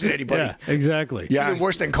damage than anybody. Yeah, exactly. Yeah. Even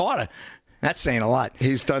worse than Carter. That's saying a lot.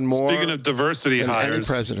 He's done more. Speaking of diversity than hires,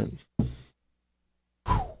 any president.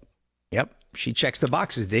 Yep. She checks the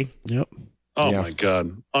boxes, D. Yep. Oh my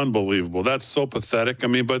God, unbelievable! That's so pathetic. I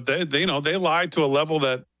mean, but they lied to a level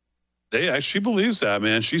that she believes that,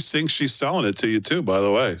 man. She thinks she's selling it to you too. By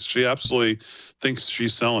the way, she absolutely thinks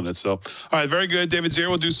she's selling it. So, all right, very good. David's here.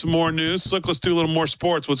 We'll do some more news. Slick, let's do a little more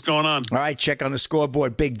sports. What's going on? All right, check on the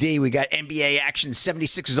scoreboard. Big D, we got NBA action.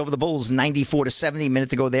 76ers over the Bulls, 94-70. Minute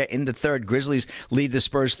to go there in the third. Grizzlies lead the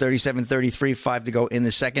Spurs 37-33. 5 to go in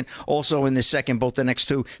the second. Also in the second, both the next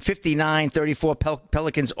two, 59-34.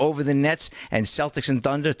 Pelicans over the Nets, and Celtics and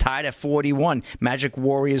Thunder tied at 41. Magic,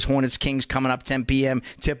 Warriors, Hornets, Kings coming up 10 p.m.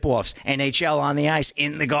 Tip-offs. NHL on the ice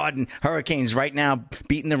in the Garden. Hurricanes right now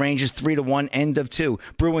beating the Rangers 3-1. End of 2.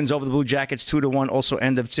 Bruins over the Blue Jackets 2-1. Also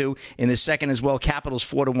end of 2 in the second as well. Capitals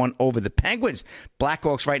 4-1 over the Penguins.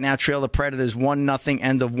 Blackhawks right now trail the Predators 1-0.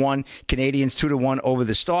 End of 1. Canadians 2-1 over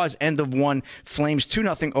the Stars. End of 1. Flames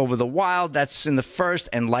 2-0 over the Wild. That's in the first.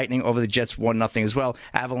 And Lightning over the Jets 1-0 as well.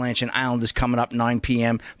 Avalanche and Islanders coming up 9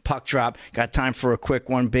 p.m. Puck drop. Got time for a quick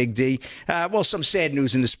one, Big D. Well, some sad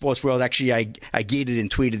news in the sports world. Actually, I gated and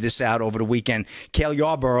tweeted this out over the weekend. Cale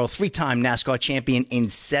Yarborough, 3-time NASCAR champion in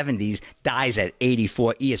 70s, dies at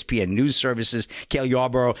 84. ESPN News Services. Cale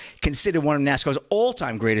Yarborough, considered one of NASCAR's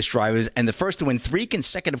all-time greatest drivers and the first to win 3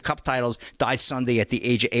 consecutive Cup titles, died Sunday at the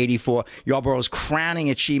age of 84. Yarborough's crowning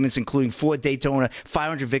achievements, including 4 Daytona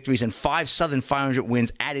 500 victories and 5 Southern 500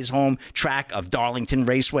 wins at his home track of Darlington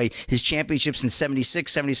Raceway. His championships in 76,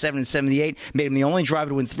 77, and 78 made him the only driver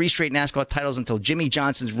to win 3 straight NASCAR titles until Jimmy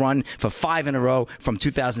Johnson's run for 5 in a row from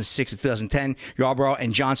 2006 to 2010. Yarborough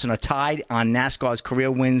and Johnson are tied on NASCAR's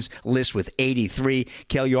career wins list with 83.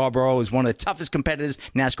 Cale Yarborough is one of the toughest competitors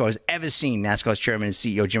NASCAR has ever seen, NASCAR's chairman and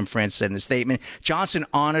CEO Jim France said in a statement. Johnson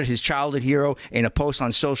honored his childhood hero in a post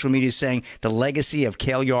on social media saying the legacy of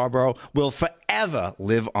Cale Yarborough will forever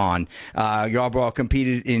live on. Yarborough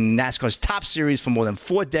competed in NASCAR's top series for more than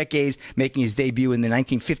 4 decades, making his debut in the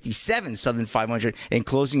 1957 Southern 500 and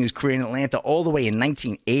closing his career in Atlanta all the way in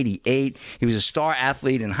 1988. He was a star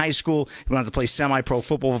athlete in high school. He went on to play semi-pro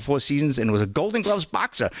football for 4 seasons and was a Golden Gloves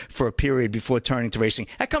boxer for a period before turning to racing.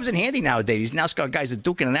 That comes in handy nowadays. These NASCAR guys are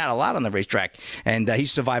duking it out a lot on the racetrack. And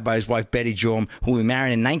he's survived by his wife, Betty Joam, who he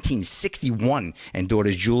married in 1961, and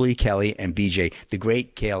daughters Julie, Kelly, and BJ. The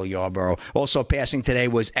great Cale Yarborough. Also passing today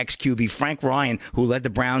was ex-QB Frank Ryan, who led the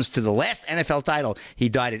Browns to the last NFL title. He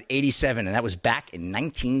died at 87, and that was back in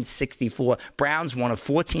 1964. Browns, one of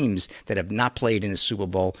 4 teams that have not played in a Super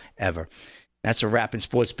Bowl ever. That's a wrap in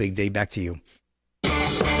sports, Big D. Back to you. All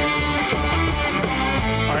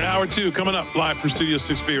right, hour 2 coming up live from Studio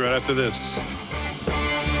 6B right after this.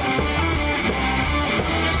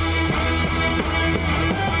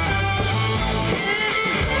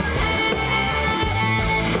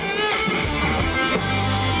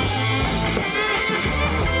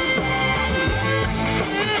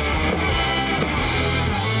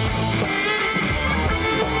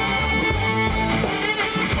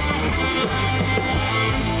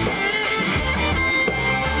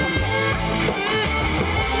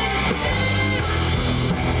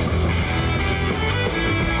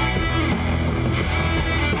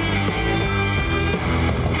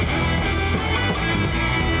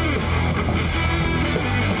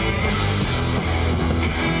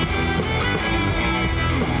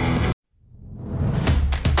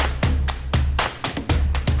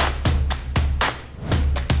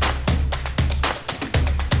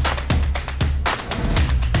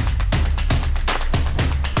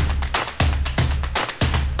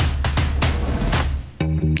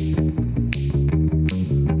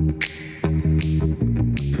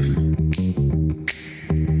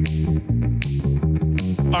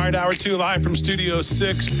 Hour 2 live from Studio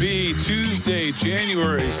 6B, Tuesday,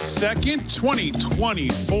 January 2nd,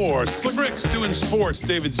 2024. Slick Rick's doing sports.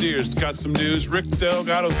 David Zier's got some news. Rick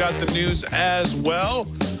Delgado's got the news as well.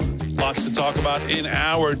 Lots to talk about in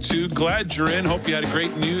hour 2. Glad you're in. Hope you had a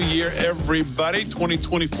great new year, everybody.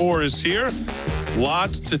 2024 is here.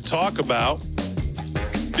 Lots to talk about.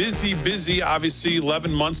 Busy, obviously,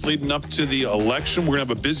 11 months leading up to the election. We're going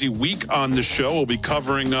to have a busy week on the show. We'll be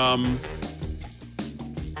covering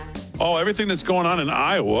everything that's going on in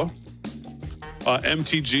Iowa.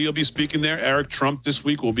 MTG will be speaking there. Eric Trump this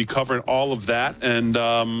week will be covering all of that. And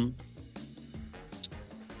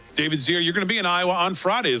David Zier, you're going to be in Iowa on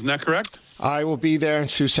Friday, isn't that correct? I will be there in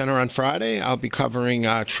Sioux Center on Friday. I'll be covering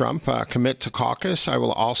Trump commit to caucus. I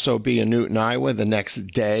will also be in Newton, Iowa the next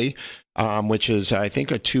day, which is, I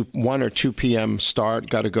think, a 1 or 2 p.m. start.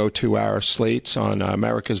 Got to go 2-hour slates on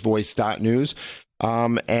americasvoice.news.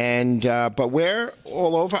 But we're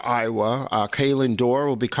all over Iowa. Kaylin Dorr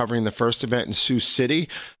will be covering the first event in Sioux City.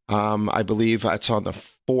 I believe that's on the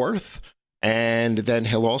 4th. And then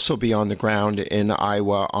he'll also be on the ground in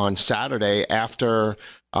Iowa on Saturday after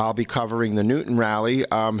I'll be covering the Newton rally.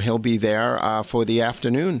 He'll be there for the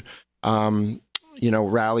afternoon,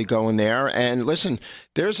 rally going there. And listen,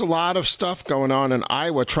 there's a lot of stuff going on in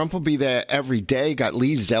Iowa. Trump will be there every day. Got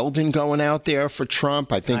Lee Zeldin going out there for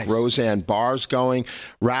Trump. I think nice. Roseanne Barr's going.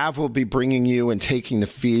 Rav will be bringing you and taking the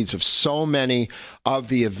feeds of so many of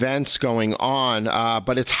the events going on.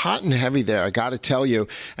 But it's hot and heavy there, I got to tell you.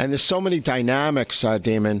 And there's so many dynamics,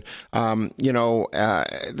 Damon.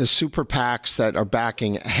 The super PACs that are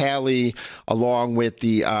backing Haley, along with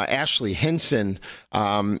the Ashley Hinson,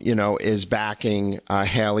 is backing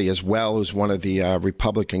Haley as well, who's one of the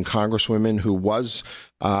Republican congresswomen who was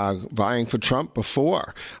vying for Trump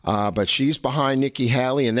before. But she's behind Nikki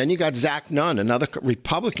Haley. And then you got Zach Nunn, another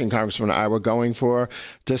Republican congressman in Iowa, going for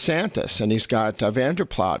DeSantis. And he's got Bob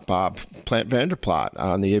Vanderplat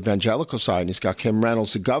on the evangelical side. And he's got Kim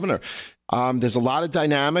Reynolds, the governor. There's a lot of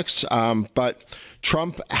dynamics, but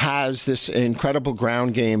Trump has this incredible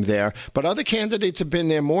ground game there. But other candidates have been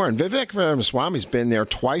there more. And Vivek Ramaswamy's been there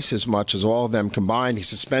twice as much as all of them combined. He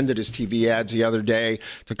suspended his TV ads the other day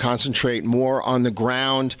to concentrate more on the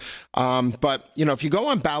ground. But if you go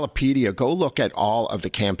on Ballotpedia, go look at all of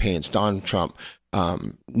the campaigns, Donald Trump,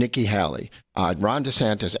 Nikki Haley, Ron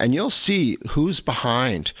DeSantis, and you'll see who's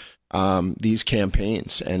behind these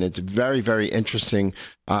campaigns. And it's very, very interesting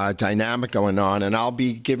dynamic going on. And I'll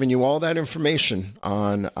be giving you all that information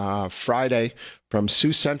on Friday from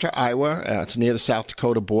Sioux Center, Iowa. It's near the South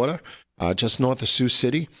Dakota border, just north of Sioux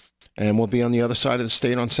City. And we'll be on the other side of the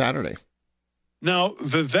state on Saturday. Now,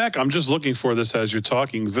 Vivek, I'm just looking for this as you're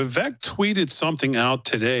talking. Vivek tweeted something out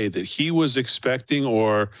today that he was expecting,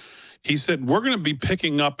 or he said, we're going to be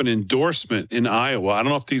picking up an endorsement in Iowa. I don't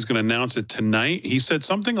know if he's going to announce it tonight. He said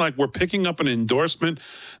something like, we're picking up an endorsement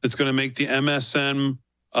that's going to make the MSM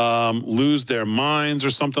lose their minds or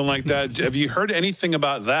something like that. Have you heard anything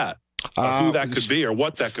about that? Who that could be or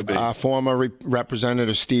what that could be? Former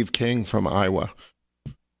Representative Steve King from Iowa.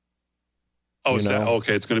 Oh, is that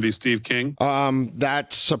okay? It's going to be Steve King?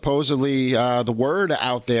 That's supposedly the word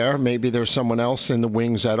out there. Maybe there's someone else in the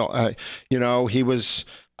wings that, he was...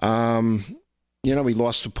 he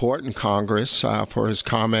lost support in Congress for his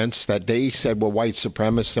comments that they said were white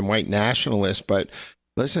supremacists and white nationalists. But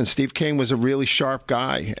listen, Steve King was a really sharp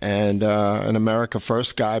guy and an America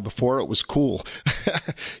First guy before it was cool,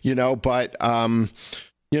 But,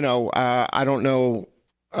 I don't know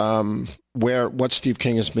what Steve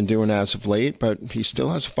King has been doing as of late, but he still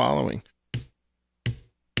has a following.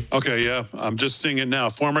 Okay, yeah, I'm just seeing it now.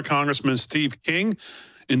 Former Congressman Steve King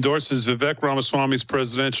endorses Vivek Ramaswamy's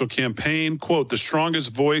presidential campaign. Quote, the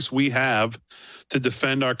strongest voice we have to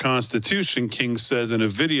defend our Constitution, King says in a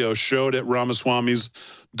video showed at Ramaswamy's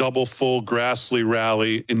double full Grassley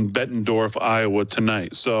rally in Bettendorf, Iowa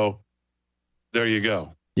tonight. So there you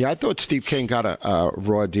go. Yeah, I thought Steve King got a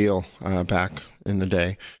raw deal back in the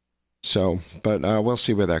day. So, but we'll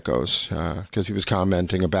see where that goes because he was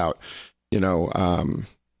commenting about,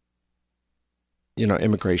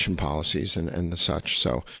 immigration policies and the such.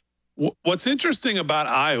 So what's interesting about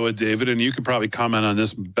Iowa, David, and you can probably comment on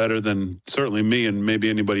this better than certainly me and maybe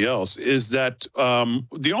anybody else, is that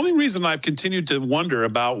the only reason I've continued to wonder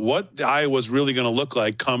about what Iowa's really going to look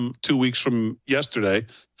like come 2 weeks from yesterday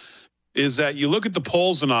is that you look at the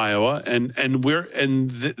polls in Iowa and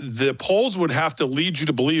the polls would have to lead you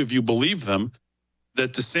to believe, if you believe them,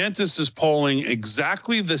 that DeSantis is polling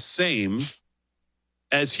exactly the same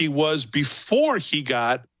as he was before he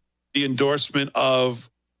got the endorsement of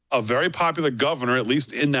a very popular governor, at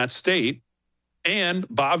least in that state, and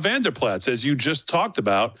Bob Vanderplat, as you just talked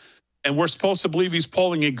about. And we're supposed to believe he's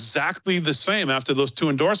polling exactly the same after those two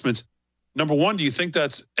endorsements. Number one, do you think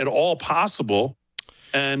that's at all possible?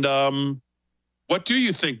 And what do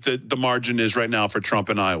you think that the margin is right now for Trump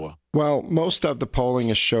in Iowa? Well, most of the polling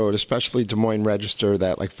has showed, especially Des Moines Register,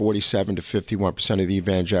 that like 47 to 51% of the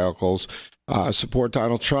evangelicals support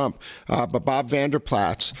Donald Trump. But Bob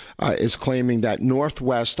Vanderplatz is claiming that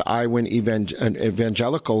Northwest Iowan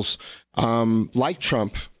evangelicals like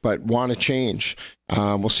Trump but want to change.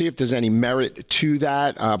 We'll see if there's any merit to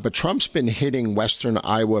that. But Trump's been hitting Western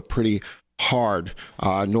Iowa pretty hard.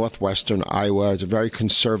 Northwestern Iowa is a very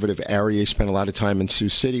conservative area. He spent a lot of time in Sioux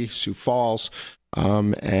City, Sioux Falls,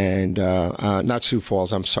 and not Sioux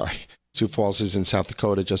Falls, I'm sorry. Sioux Falls is in South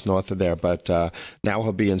Dakota, just north of there, but now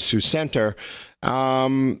he'll be in Sioux Center.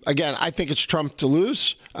 Again, I think it's Trump to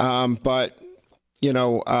lose, but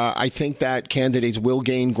I think that candidates will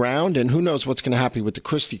gain ground, and who knows what's going to happen with the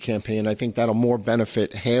Christie campaign. I think that'll more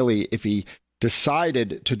benefit Haley if he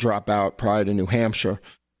decided to drop out prior to New Hampshire.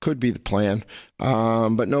 Could be the plan,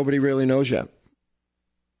 but nobody really knows yet.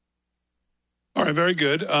 All right, very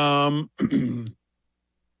good.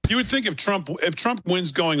 You would think if Trump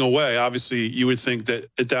wins going away, obviously you would think that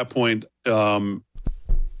at that point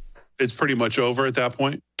it's pretty much over at that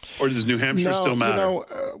point. Or does New Hampshire still matter?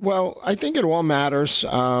 Well, I think it all matters.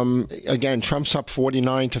 Again, Trump's up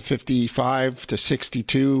 49 to 55 to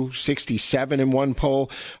 62, 67 in one poll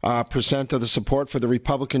percent of the support for the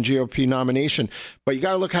Republican GOP nomination. But you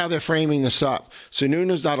got to look how they're framing this up.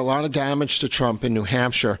 Sununu's done a lot of damage to Trump in New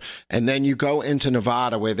Hampshire. And then you go into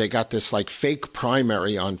Nevada where they got this like fake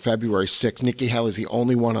primary on February 6th. Nikki Haley is the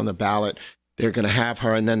only one on the ballot. They're going to have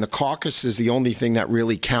her. And then the caucus is the only thing that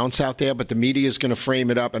really counts out there. But the media is going to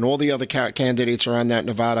frame it up. And all the other candidates are on that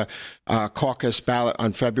Nevada caucus ballot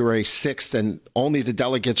on February 6th. And only the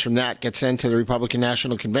delegates from that get sent to the Republican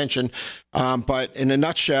National Convention. But in a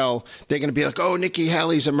nutshell, they're going to be like, oh, Nikki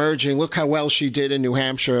Haley's emerging. Look how well she did in New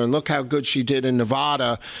Hampshire. And look how good she did in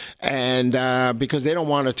Nevada. And because they don't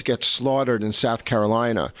want her to get slaughtered in South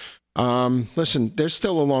Carolina. Listen, there's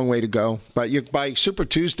still a long way to go, but by Super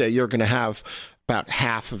Tuesday, you're going to have about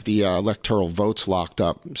half of the electoral votes locked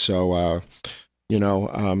up. So,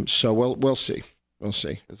 so we'll see. We'll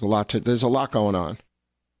see. There's a lot going on.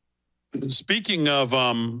 Speaking of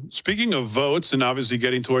votes and obviously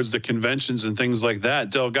getting towards the conventions and things like that,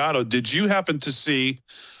 Delgado, did you happen to see?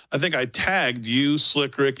 I think I tagged you,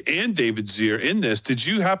 Slick Rick, and David Zier in this. Did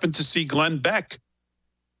you happen to see Glenn Beck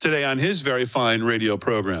today on his very fine radio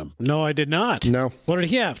program? No, I did not. No. What did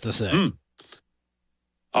he have to say?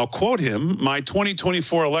 I'll quote him. My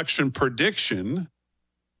 2024 election prediction,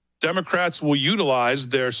 Democrats will utilize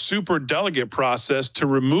their super delegate process to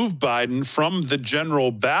remove Biden from the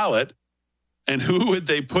general ballot. And who would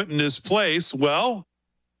they put in his place? Well,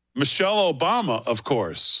 Michelle Obama, of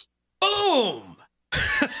course. Boom!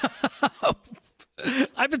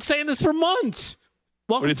 I've been saying this for months.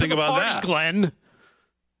 Welcome what do you think about party, that, Glenn?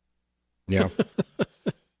 Yeah.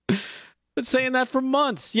 Been saying that for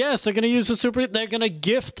months. Yes, they're going to use the super. They're going to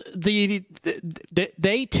gift the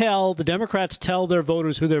Democrats tell their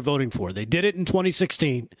voters who they're voting for. They did it in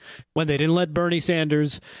 2016 when they didn't let Bernie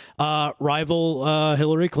Sanders rival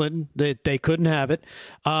Hillary Clinton. They couldn't have it.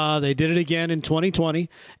 They did it again in 2020,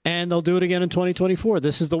 and they'll do it again in 2024.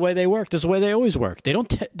 This is the way they work. This is the way they always work. They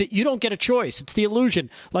don't. You don't get a choice. It's the illusion,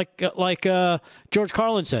 like George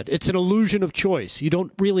Carlin said. It's an illusion of choice. You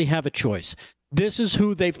don't really have a choice. This is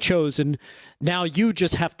who they've chosen. Now you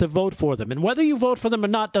just have to vote for them. And whether you vote for them or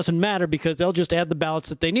not doesn't matter because they'll just add the ballots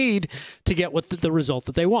that they need to get the result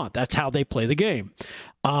that they want. That's how they play the game.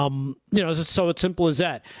 So it's simple as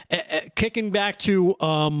that. Kicking back to,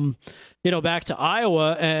 back to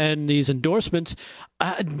Iowa and these endorsements,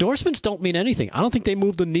 endorsements don't mean anything. I don't think they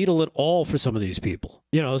move the needle at all for some of these people.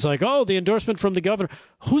 It's like, oh, the endorsement from the governor.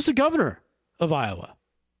 Who's the governor of Iowa?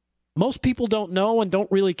 Most people don't know and don't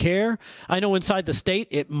really care. I know inside the state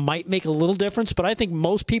it might make a little difference, but I think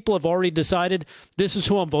most people have already decided this is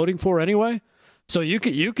who I'm voting for anyway. So you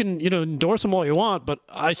can endorse them all you want, but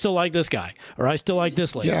I still like this guy or I still like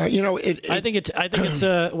this lady. Yeah, I think it's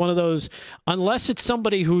one of those, unless it's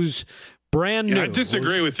somebody who's brand new. I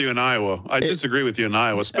disagree with you in Iowa.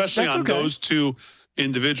 Especially on those two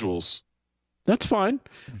individuals. That's fine.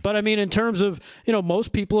 But I mean, in terms of,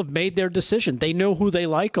 most people have made their decision. They know who they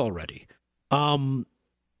like already.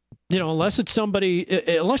 Unless it's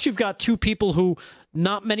unless you've got two people who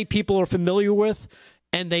not many people are familiar with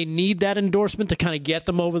and they need that endorsement to kind of get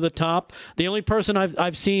them over the top. The only person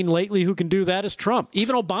I've seen lately who can do that is Trump.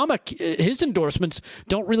 Even Obama, his endorsements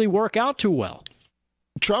don't really work out too well.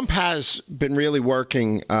 Trump has been really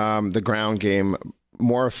working the ground game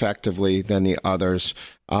more effectively than the others.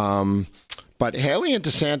 But Haley and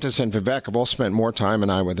DeSantis and Vivek have all spent more time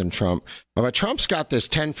in Iowa than Trump. But Trump's got this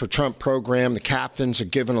 10 for Trump program. The captains are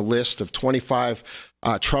given a list of 25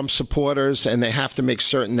 Trump supporters, and they have to make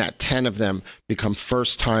certain that 10 of them become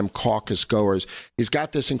first-time caucus goers. He's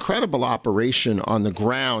got this incredible operation on the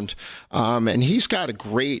ground, and he's got a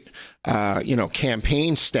great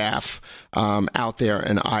campaign staff out there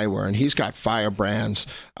in Iowa, and he's got firebrands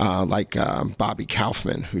like Bobby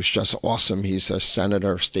Kaufman, who's just awesome. He's a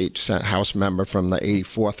senator, House member from the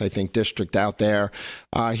 84th, I think, district out there.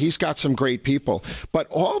 He's got some great people, but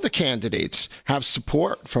all the candidates have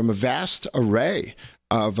support from a vast array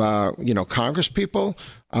of Congress people.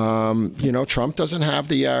 Trump doesn't have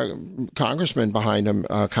the congressmen behind him,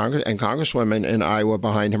 Congress and congresswomen in Iowa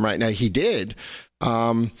behind him right now. He did.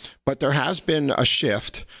 But there has been a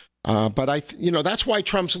shift. But that's why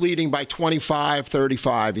Trump's leading by 25,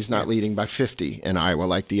 35. He's not leading by 50 in Iowa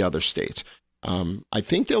like the other states. I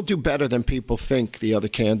think they'll do better than people think, the other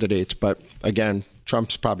candidates. But again,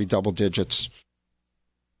 Trump's probably double digits.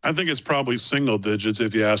 I think it's probably single digits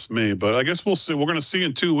if you ask me. But I guess we'll see. We're going to see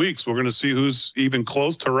in 2 weeks. We're going to see who's even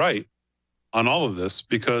close to right on all of this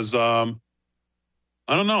because I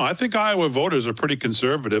don't know. I think Iowa voters are pretty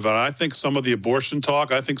conservative, and I think some of the abortion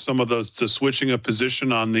talk, I think some of the switching of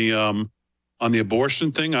position on the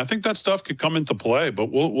abortion thing, I think that stuff could come into play. But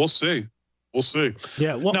we'll see. We'll see.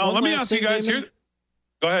 Yeah. Now let me ask you guys here.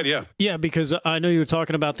 Go ahead. Yeah. Yeah, because I know you were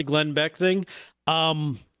talking about the Glenn Beck thing.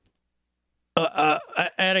 And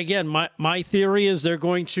again, my theory is they're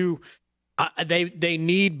going to. They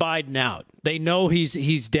need Biden out. They know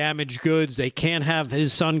he's damaged goods. They can't have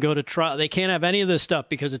his son go to trial. They can't have any of this stuff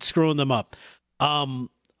because it's screwing them up.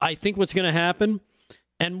 I think what's going to happen,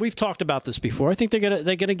 and we've talked about this before. I think they're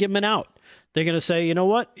gonna give him an out. They're gonna say, you know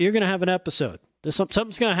what, you're gonna have an episode.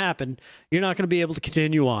 Something's gonna happen. You're not gonna be able to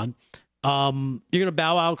continue on. You're gonna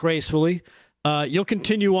bow out gracefully. You'll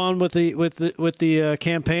continue on with the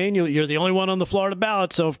campaign. You're the only one on the Florida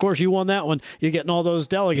ballot, so of course you won that one. You're getting all those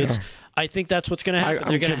delegates. Yeah. I think that's what's going to happen.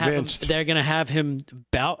 They're going to have him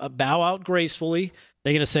bow out gracefully.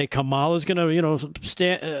 They're going to say Kamala's going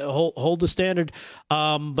to hold the standard,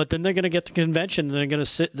 but then they're going to get the convention. And they're going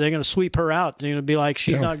to sweep her out. They're going to be like,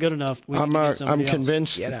 she's not good enough. I'm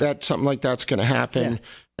convinced that something like that's going to happen.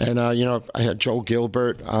 Yeah. And I had Joel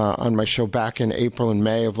Gilbert on my show back in April and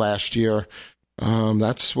May of last year.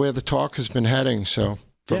 That's where the talk has been heading. So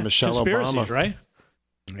from Michelle Obama, right?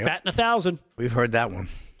 Yep. Batting 1,000. We've heard that one.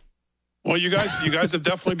 Well, you guys have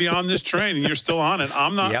definitely been on this train, and you're still on it.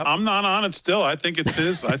 I'm not. Yep. I'm not on it still. I think it's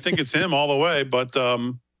his. I think it's him all the way. But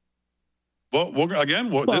this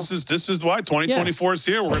is why 2024 is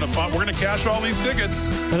here. We're gonna cash all these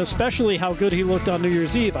tickets, and especially how good he looked on New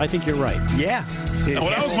Year's Eve. I think you're right. Yeah. Well,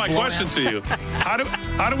 that was my question to you.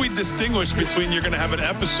 How do we distinguish between you're going to have an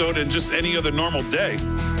episode and just any other normal day?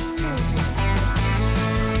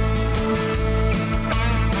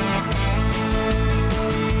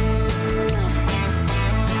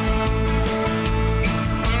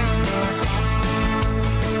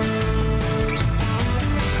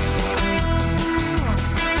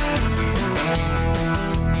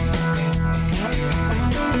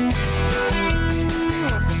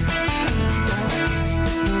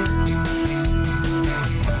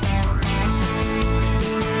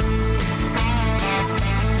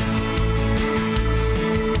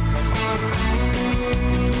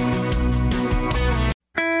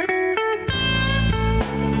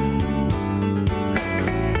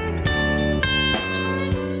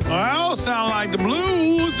 The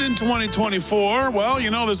blues in 2024. Well,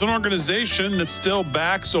 there's an organization that still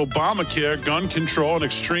backs Obamacare, gun control, and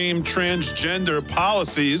extreme transgender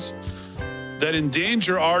policies that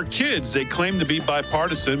endanger our kids. They claim to be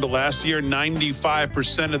bipartisan, but last year,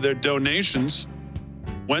 95% of their donations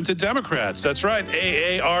went to Democrats. That's right.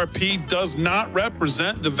 AARP does not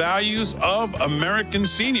represent the values of American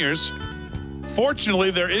seniors.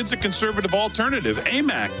 Fortunately, there is a conservative alternative.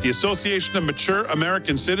 AMAC, the Association of Mature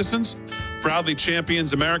American Citizens, proudly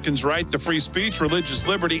champions Americans' right to free speech, religious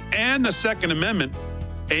liberty, and the Second Amendment.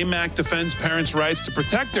 AMAC defends parents' rights to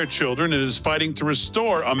protect their children and is fighting to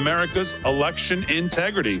restore America's election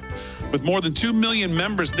integrity. With more than 2 million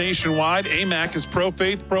members nationwide, AMAC is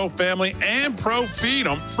pro-faith, pro-family, and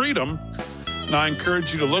pro-freedom. And I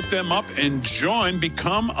encourage you to look them up and join.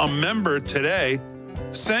 Become a member today.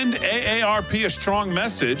 Send AARP a strong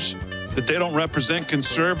message that they don't represent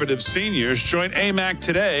conservative seniors. Join AMAC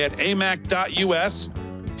today at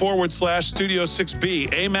amac.us/Studio 6B.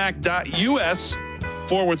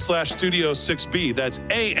 amac.us/Studio 6B. That's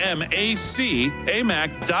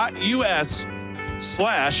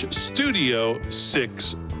amac.us/Studio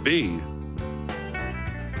 6B.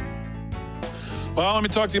 Well, let me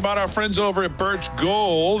talk to you about our friends over at Birch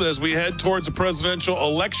Gold as we head towards a presidential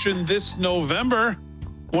election this November.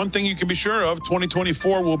 one thing you can be sure of,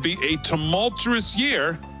 2024 will be a tumultuous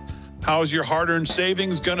year. How's your hard-earned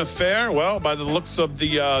savings going to fare? Well, by the looks of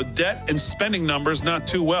the debt and spending numbers, not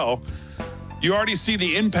too well. You already see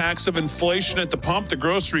the impacts of inflation at the pump, the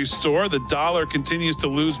grocery store. The dollar continues to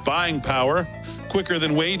lose buying power quicker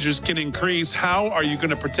than wages can increase. How are you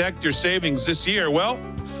going to protect your savings this year? Well,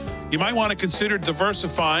 you might want to consider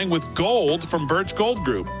diversifying with gold from Birch Gold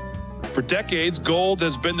Group. For decades, gold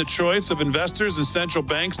has been the choice of investors and central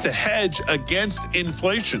banks to hedge against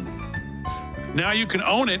inflation. Now you can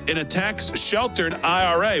own it in a tax-sheltered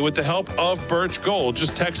IRA with the help of Birch Gold.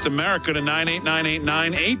 Just text America to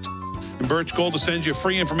 989898. And Birch Gold will send you a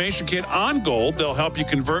free information kit on gold. They'll help you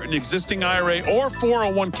convert an existing IRA or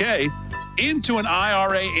 401k into an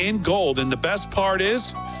IRA in gold. And the best part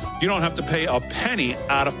is you don't have to pay a penny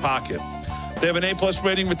out of pocket. They have an A-plus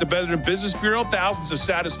rating with the Better Business Bureau, thousands of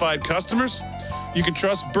satisfied customers. You can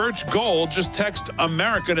trust Birch Gold. Just text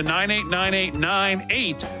America to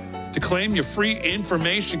 989898 to claim your free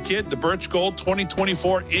information kit, the Birch Gold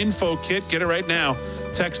 2024 Info Kit. Get it right now.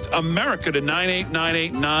 Text America to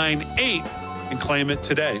 989898 and claim it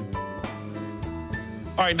today.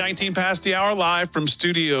 All right, 19 past the hour, live from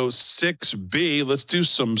Studio 6B. Let's do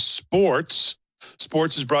some sports.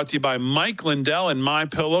 Sports is brought to you by Mike Lindell and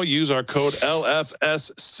MyPillow. Use our code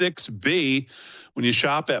LFS6B when you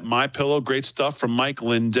shop at MyPillow. Great stuff from Mike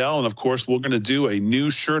Lindell. And, of course, we're going to do a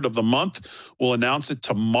new shirt of the month. We'll announce it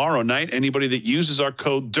tomorrow night. Anybody that uses our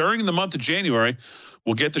code during the month of January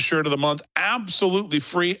will get the shirt of the month absolutely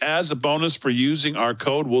free as a bonus for using our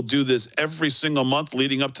code. We'll do this every single month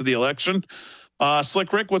leading up to the election.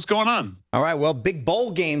 Slick Rick, what's going on? All right, well, big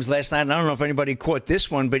bowl games last night. And I don't know if anybody caught this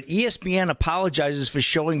one, but ESPN apologizes for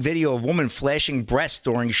showing video of woman flashing breasts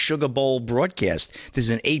during Sugar Bowl broadcast. This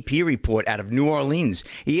is an AP report out of New Orleans.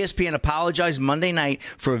 ESPN apologized Monday night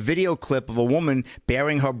for a video clip of a woman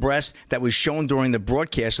bearing her breast that was shown during the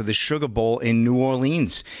broadcast of the Sugar Bowl in New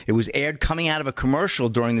Orleans. It was aired coming out of a commercial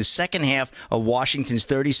during the second half of Washington's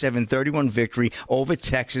 37-31 victory over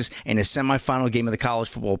Texas in a semifinal game of the college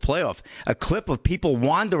football playoff. A clip of people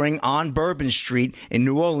wandering on Bourbon Street in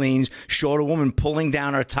New Orleans showed a woman pulling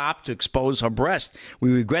down her top to expose her breast.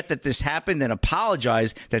 We regret that this happened and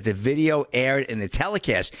apologize that the video aired in the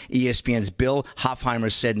telecast, ESPN's Bill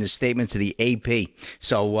Hofheimer said in a statement to the AP.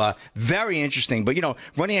 So very interesting. But, you know,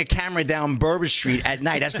 running a camera down Bourbon Street at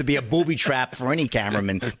night has to be a booby trap for any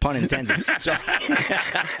cameraman, pun intended. So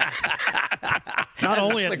not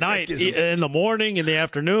only at night, in the morning, in the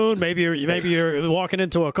afternoon, maybe you're walking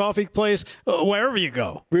into a coffee place, wherever you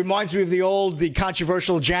go. Reminds me of the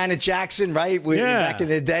controversial Janet Jackson, right? Back in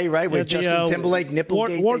the day, right? With Justin Timberlake,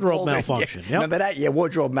 Nipplegate. Wardrobe malfunction. Yeah. Remember that? Yeah,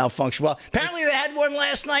 wardrobe malfunction. Well, apparently they had one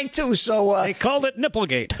last night, too. So they called it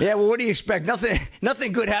Nipplegate. Yeah, well, what do you expect?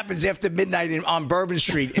 Nothing good happens after midnight on Bourbon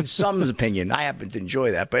Street, in some's opinion. I happen to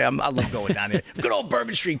enjoy that, but I love going down there. Good old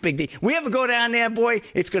Bourbon Street, Big D. We ever go down there, boy,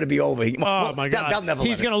 it's going to be over. Oh, my God. They'll never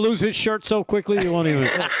He's going to lose his shirt so quickly, you won't even...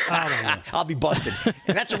 I'll be busted.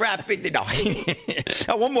 And that's a wrap, Big D. No.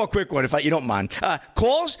 One more quick one, if you don't mind.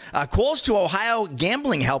 Calls to Ohio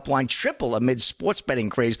gambling helpline triple amid sports betting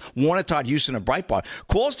craze. Warner Todd Houston of Breitbart.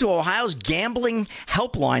 Calls to Ohio's gambling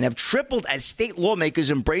helpline have tripled as state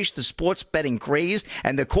lawmakers embrace the sports betting craze,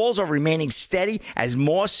 and the calls are remaining steady as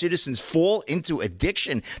more citizens fall into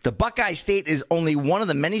addiction. The Buckeye State is only one of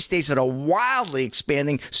the many states that are wildly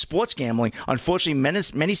expanding sports gambling. Unfortunately,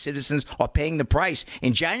 many citizens are paying the price.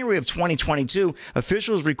 In January of 2022,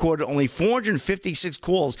 officials recorded only 456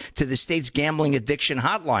 calls to the state's gambling addiction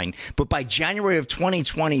hotline. But by January of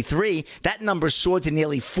 2023, that number soared to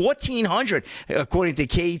nearly 1,400, according to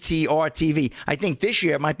KTR-TV. I think this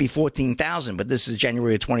year it might be 14,000, but this is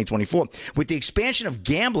January of 2024. With the expansion of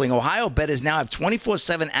gambling, Ohio bettors now have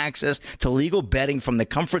 24/7 access to legal betting from the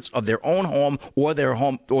comforts of their own home or their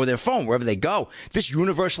phone, wherever they go. This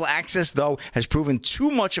universal access, though, has proven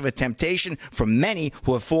too much of a temptation for many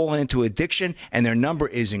who have fallen into addiction, and their number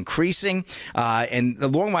is increasing. And the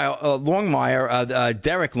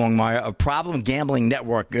Derek Longmire of Problem Gambling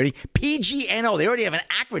Network, PGNO, they already have an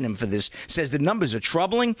acronym for this, says the numbers are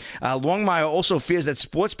troubling. Longmire also fears that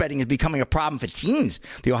sports betting is becoming a problem for teens.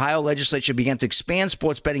 The Ohio legislature began to expand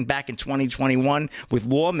sports betting back in 2021, with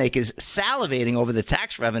lawmakers salivating over the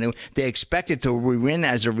tax revenue they expected to win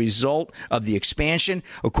as a result of the expansion.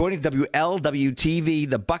 According to WLWTV,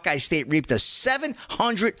 the Buckeye State reaped a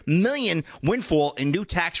 $700 million windfall in new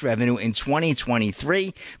tax revenue in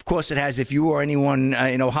 2023. Of course, it has, if you or anyone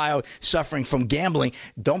in Ohio suffering from gambling,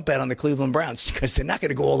 don't bet on the Cleveland Browns because they're not going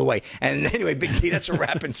to go all the way. And anyway, Big T, that's a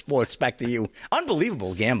wrap in sports. Back to you.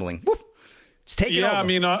 Unbelievable gambling. Woo. It's taking over. I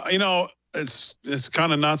mean, it's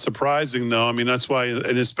kind of not surprising, though. I mean, that's why,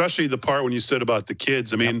 and especially the part when you said about the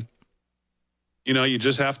kids. I mean, you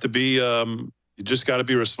just have to be, you just got to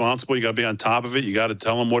be responsible. You got to be on top of it. You got to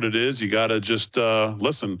tell them what it is. You got to just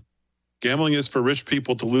listen. Gambling is for rich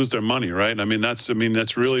people to lose their money, right? I mean, that's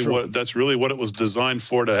really what it was designed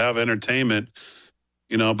for, to have entertainment.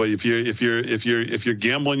 But if you're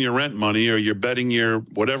gambling your rent money, or you're betting your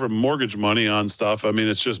whatever mortgage money on stuff, I mean,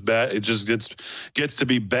 it's just bad. It just gets to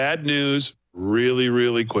be bad news really,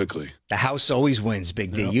 really quickly. The house always wins,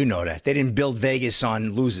 Big D. Yep. You know that. They didn't build Vegas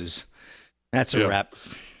on losers. That's a wrap.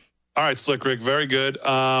 All right, Slick Rick, very good.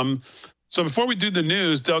 So before we do the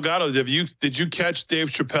news, Delgado, did you catch Dave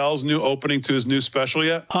Chappelle's new opening to his new special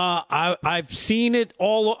yet? I've seen it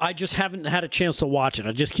all. I just haven't had a chance to watch it.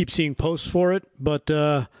 I just keep seeing posts for it, but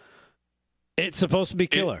it's supposed to be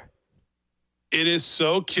killer. It is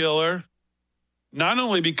so killer, not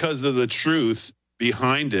only because of the truth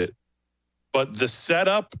behind it, but the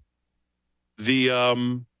setup, the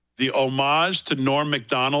homage to Norm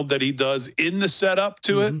Macdonald that he does in the setup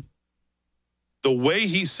to it. The way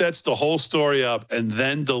he sets the whole story up and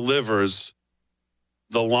then delivers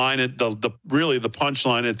the line at the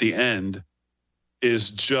punchline at the end is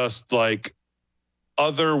just like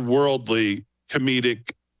otherworldly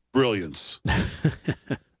comedic brilliance.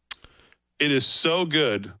 It is so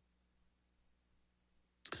good.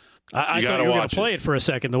 I thought you were going to play it for a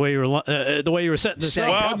second, the way you were setting this up.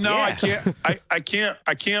 Well, no, yeah. I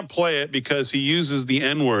can't play it because he uses the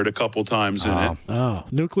N-word a couple times in it. Oh,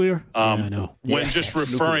 nuclear? Yeah, I know. When just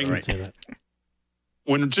referring to,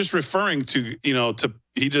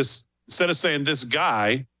 he just, instead of saying this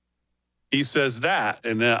guy, he says that,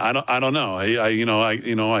 and I don't know.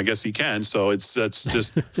 I guess he can. So it's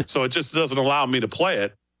just so it just doesn't allow me to play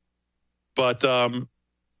it. But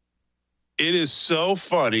it is so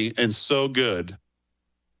funny and so good.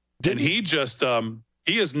 And he just,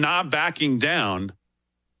 he is not backing down.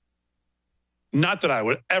 Not that I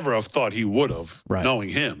would ever have thought he would have, knowing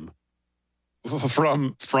him.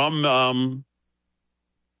 From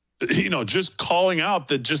just calling out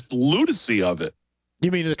the just lunacy of it. You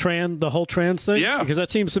mean the whole trans thing? Yeah. Because that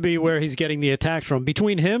seems to be where he's getting the attacks from.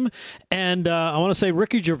 Between him and, I want to say,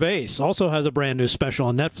 Ricky Gervais also has a brand new special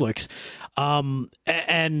on Netflix.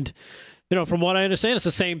 And from what I understand, it's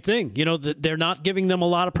the same thing. They're not giving them a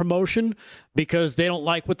lot of promotion because they don't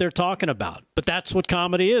like what they're talking about. But that's what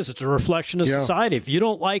comedy is. It's a reflection of society. If you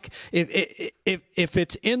don't like, if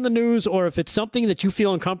it's in the news or if it's something that you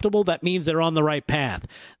feel uncomfortable, that means they're on the right path.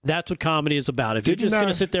 That's what comedy is about. If you're just going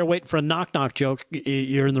to sit there waiting for a knock-knock joke,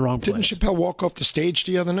 you're in the wrong place. Didn't Chappelle walk off the stage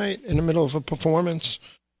the other night in the middle of a performance?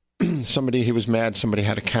 He was mad. Somebody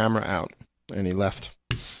had a camera out, and he left.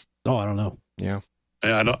 Oh, I don't know. Yeah.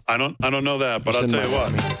 I don't know that, but I'll tell you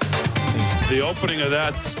what. The opening of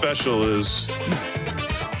that special is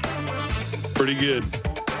pretty good.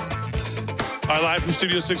 All right, live from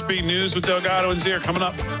Studio 6B News with Delgado and Zier coming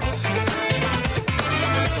up.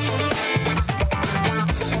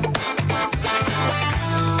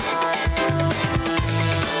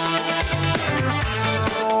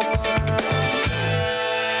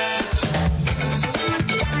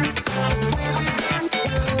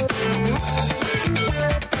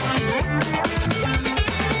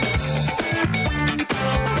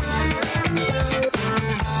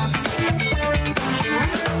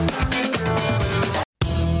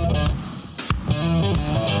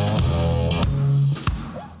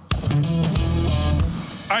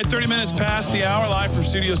 All right, 30 minutes past the hour, live from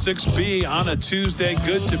Studio 6B on a Tuesday.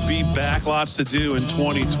 Good to be back. Lots to do in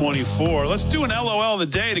 2024. Let's do an LOL of the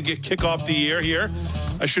day to kick off the year here.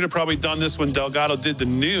 I should have probably done this when Delgado did the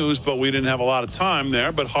news, but we didn't have a lot of time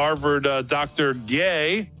there. But Harvard Dr.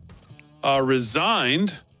 Gay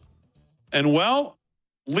resigned. And, well,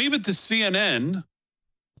 leave it to CNN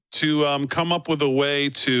to come up with a way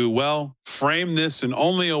to, frame this in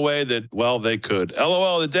only a way that, they could.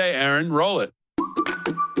 LOL of the day, Aaron. Roll it.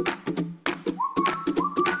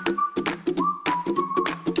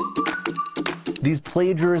 These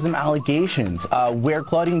plagiarism allegations where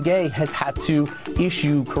Claudine Gay has had to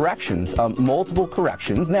issue corrections, multiple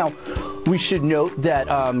corrections. Now, we should note that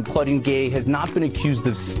Claudine Gay has not been accused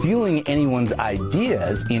of stealing anyone's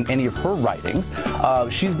ideas in any of her writings.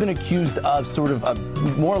 She's been accused of sort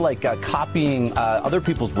of more like copying other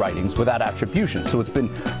people's writings without attribution. So it's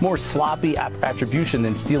been more sloppy attribution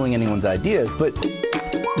than stealing anyone's ideas. But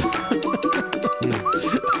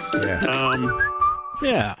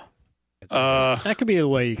yeah. That could be a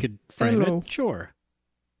way you could frame it. Sure.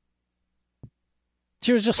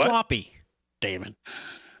 She was just sloppy, Damon.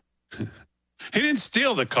 He didn't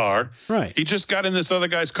steal the car. Right. He just got in this other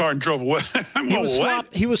guy's car and drove away.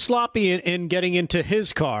 He was sloppy in getting into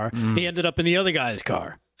his car. He ended up in the other guy's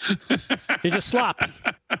car. He's just sloppy.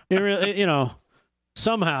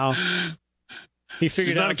 Somehow he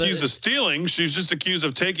figured out. She's not accused of stealing. She's just accused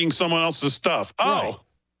of taking someone else's stuff. Right. Oh.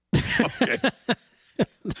 Okay.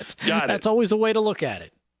 Got it. That's always a way to look at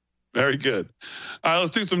it. Very good. All right,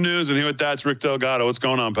 let's do some news and hear what that's Rick Delgado. What's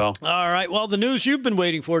going on, pal? All right. Well, the news you've been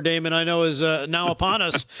waiting for, Damon, I know is now upon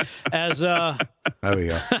us. As there we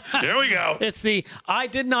go. There we go. It's the "I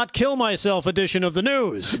did not kill myself" edition of the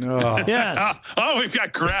news. Oh. Yes. We've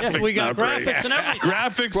got graphics. Yeah, we got now, graphics and everything.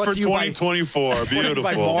 Graphics for 2024. Beautiful.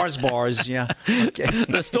 By Mars bars. Yeah. Okay.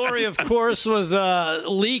 The story, of course, was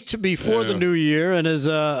leaked before the new year, and is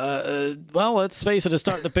let's face it, it's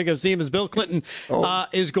starting to pick up steam. As Bill Clinton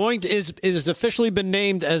is officially been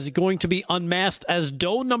named as going to be unmasked as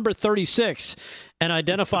Doe number 36 and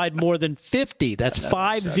identified more than 50. That's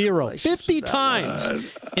 50 times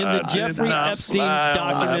in the Jeffrey Epstein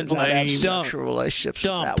document. Sexual relationships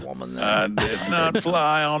with that woman. I did not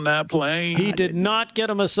fly on that plane. He did not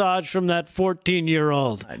get a massage from that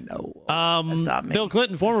 14-year-old. I know. That's not me. Bill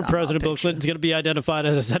Clinton, former President Bill Clinton, is going to be identified,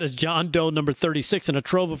 as I said, as John Doe number 36 in a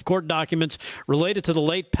trove of court documents related to the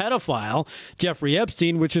late pedophile Jeffrey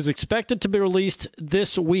Epstein, which is expected to be released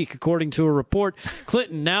this week, according to a report.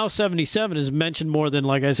 Clinton, now 77, is mentioned more than,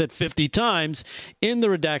 like I said, 50 times in the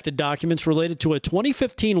redacted documents related to a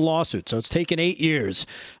 2015 lawsuit. So it's taken 8 years,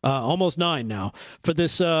 almost 9 now, for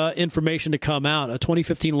this information to come out. A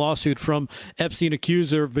 2015 lawsuit from Epstein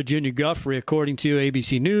accuser Virginia Giuffre, according to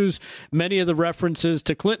ABC News. Many of the references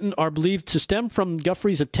to Clinton are believed to stem from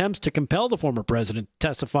Giuffre's attempts to compel the former president to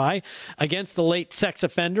testify against the late sex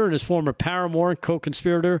offender and his former paramour and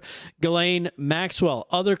co-conspirator Ghislaine Maxwell.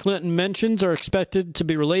 Other Clinton mentions are expected to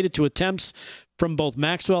be related to attempts from both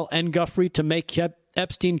Maxwell and Giuffre to make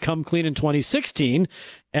Epstein come clean in 2016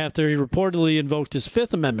 after he reportedly invoked his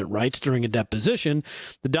Fifth Amendment rights during a deposition.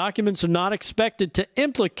 The documents are not expected to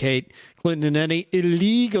implicate Clinton in any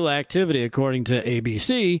illegal activity, according to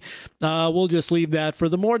ABC. We'll just leave that for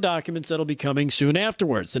the more documents that'll be coming soon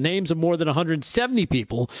afterwards. The names of more than 170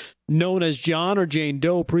 people known as John or Jane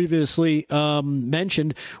Doe, previously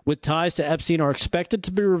mentioned, with ties to Epstein, are expected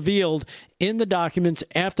to be revealed in the documents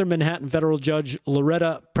after Manhattan federal judge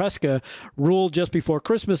Loretta Preska ruled just before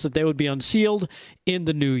Christmas that they would be unsealed in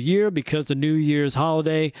the new year because the New Year's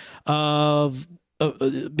holiday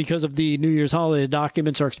because of the New Year's holiday.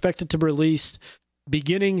 Documents are expected to be released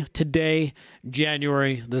beginning today,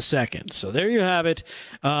 January the 2nd. So there you have it.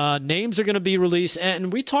 Names are going to be released.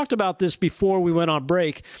 And we talked about this before we went on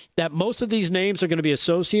break, that most of these names are going to be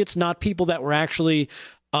associates, not people that were actually,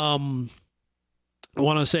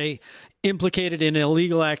 implicated in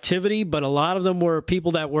illegal activity, but a lot of them were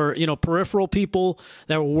people that were, peripheral people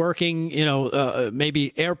that were working,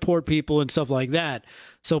 maybe airport people and stuff like that.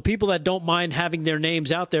 So people that don't mind having their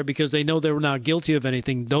names out there because they know they were not guilty of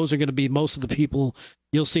anything, those are going to be most of the people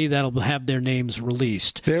you'll see that'll have their names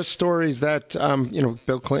released. There's stories that,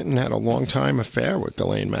 Bill Clinton had a long-time affair with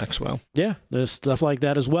Ghislaine Maxwell. Yeah, there's stuff like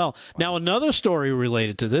that as well. Now, another story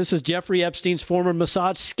related to this is Jeffrey Epstein's former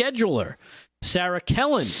massage scheduler, Sarah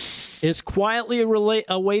Kellen, is quietly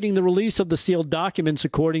awaiting the release of the sealed documents,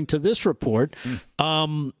 according to this report.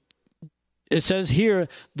 It says here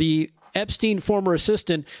the Epstein former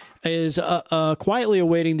assistant is quietly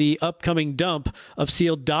awaiting the upcoming dump of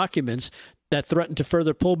sealed documents that threatened to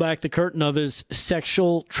further pull back the curtain of his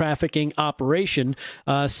sexual trafficking operation.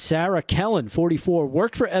 Sarah Kellen, 44,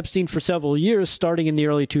 worked for Epstein for several years, starting in the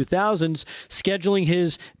early 2000s, scheduling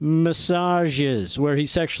his massages where he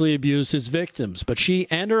sexually abused his victims. But she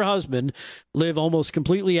and her husband live almost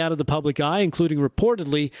completely out of the public eye, including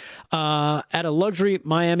reportedly at a luxury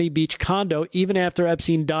Miami Beach condo, even after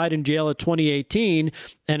Epstein died in jail in 2018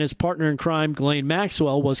 and his partner in crime, Ghislaine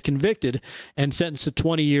Maxwell, was convicted and sentenced to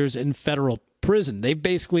 20 years in federal prison. They've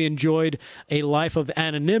basically enjoyed a life of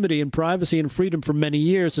anonymity and privacy and freedom for many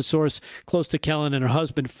years, a source close to Kellen and her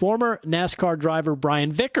husband, former NASCAR driver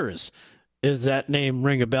Brian Vickers. Does that name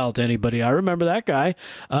ring a bell to anybody? I remember that guy.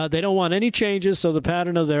 They don't want any changes, so the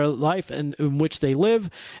pattern of their life in which they live,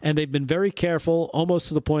 and they've been very careful, almost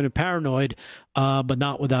to the point of paranoid, but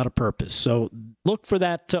not without a purpose. So look for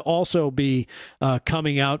that to also be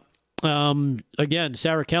coming out. Again,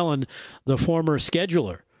 Sarah Kellen, the former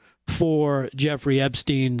scheduler for Jeffrey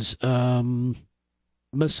Epstein's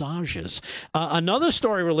massages. Another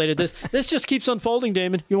story related to this. This just keeps unfolding,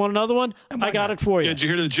 Damon. You want another one? I got it for you. Yeah, did you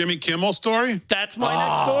hear the Jimmy Kimmel story? That's my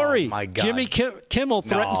next story. My God. Jimmy Kimmel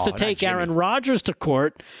threatens to take Aaron Rodgers to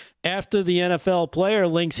court after the NFL player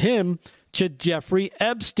links him to Jeffrey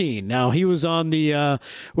Epstein. Now, he was on the,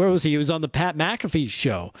 where was he? He was on the Pat McAfee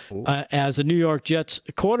show as the New York Jets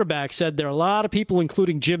quarterback. Said there are a lot of people,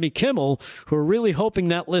 including Jimmy Kimmel, who are really hoping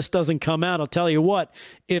that list doesn't come out. I'll tell you what,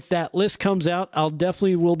 if that list comes out, I'll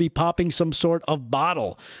definitely will be popping some sort of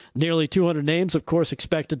bottle. Nearly 200 names, of course,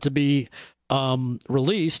 expected to be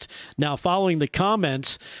released. Now, following the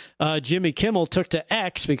comments, Jimmy Kimmel took to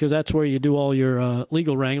X, because that's where you do all your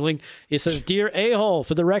legal wrangling. He says, "Dear a-hole,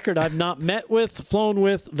 for the record, I've not met with, flown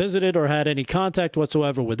with, visited, or had any contact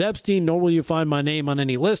whatsoever with Epstein, nor will you find my name on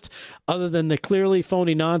any list other than the clearly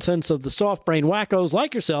phony nonsense of the soft-brain wackos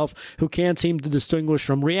like yourself who can't seem to distinguish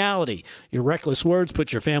from reality. Your reckless words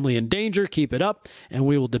put your family in danger. Keep it up, and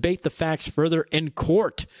we will debate the facts further in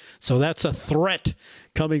court." So that's a threat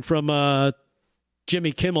coming from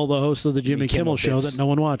Jimmy Kimmel, the host of the Jimmy Kimmel show that no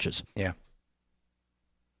one watches. Yeah.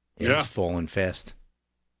 He's falling fast.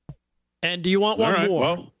 And do you want one more?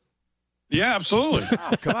 Well, yeah, absolutely.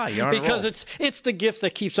 Oh, come on, you're on because it's the gift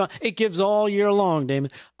that keeps on. It gives all year long,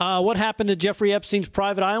 Damon. What happened to Jeffrey Epstein's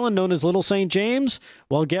private island known as Little St. James?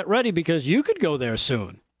 Well, get ready, because you could go there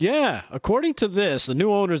soon. Yeah, according to this, the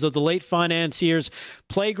new owners of the late financier's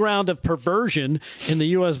playground of perversion in the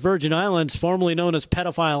U.S. Virgin Islands, formerly known as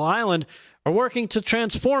Pedophile Island, are working to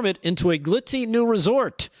transform it into a glitzy new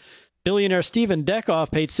resort. Billionaire Stephen Deckoff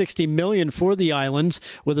paid $60 million for the islands,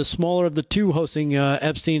 with a smaller of the two hosting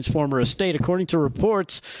Epstein's former estate. According to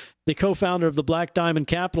reports, the co-founder of the Black Diamond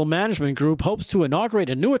Capital Management Group hopes to inaugurate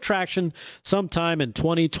a new attraction sometime in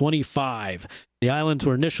 2025. The islands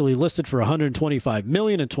were initially listed for $125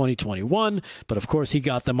 million in 2021, but of course he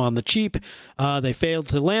got them on the cheap. They failed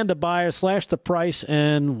to land a buyer, slashed the price,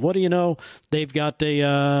 and what do you know? They've got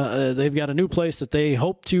a new place that they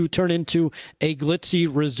hope to turn into a glitzy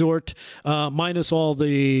resort, minus all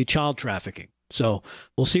the child trafficking. So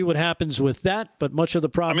we'll see what happens with that. But much of the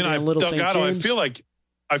problem in Little St. James.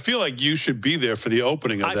 I feel like you should be there for the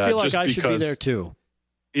opening of that. I feel like I should be there too.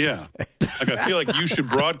 Yeah, like I feel like you should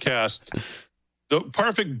broadcast. The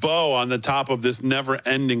perfect bow on the top of this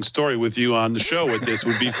never-ending story with you on the show with this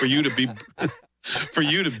would be for you to be there.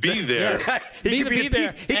 He could be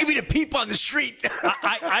the peep on the street.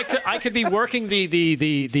 I could be working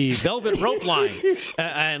the velvet rope line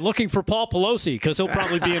and looking for Paul Pelosi, because he'll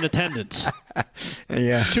probably be in attendance.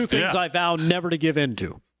 Yeah, two things I vow never to give in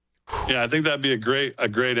to. Yeah, I think that'd be a great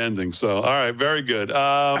ending. So, all right, very good.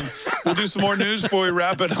 We'll do some more news before we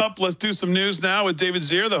wrap it up. Let's do some news now with David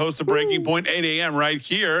Zier, the host of Breaking Point, 8 a.m. right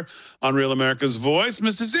here on Real America's Voice.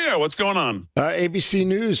 Mr. Zier, what's going on? ABC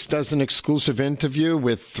News does an exclusive interview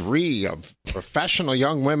with 3 of professional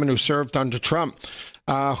young women who served under Trump,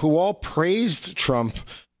 who all praised Trump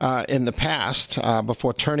in the past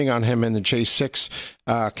before turning on him in the J6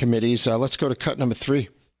 committees. Let's go to cut number 3.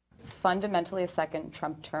 Fundamentally, a second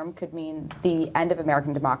Trump term could mean the end of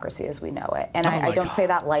American democracy as we know it. And I don't say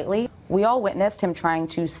that lightly. We all witnessed him trying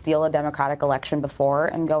to steal a democratic election before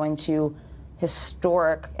and going to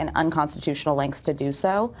historic and unconstitutional lengths to do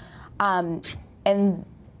so. And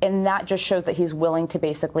that just shows that he's willing to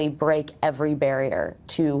basically break every barrier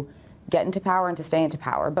to get into power and to stay into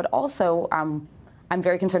power. But also, I'm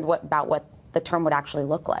very concerned about what the term would actually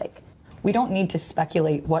look like. We don't need to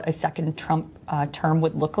speculate what a second Trump term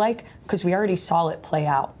would look like, because we already saw it play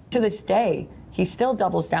out. To this day, he still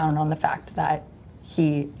doubles down on the fact that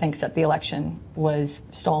he thinks that the election was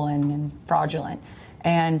stolen and fraudulent.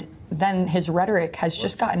 And then his rhetoric has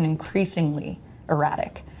just gotten increasingly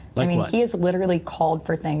erratic. Like I mean, what? he has literally called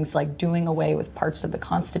for things like doing away with parts of the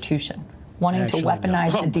Constitution, wanting to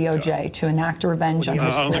weaponize the DOJ to enact revenge on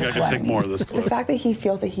his I don't think I can take more of this clip. The fact that he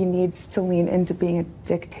feels that he needs to lean into being a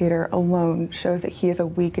dictator alone shows that he is a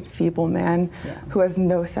weak and feeble man who has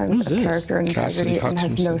no sense of character and integrity and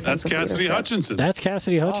has no sense of leadership. Cassidy Hutchinson. That's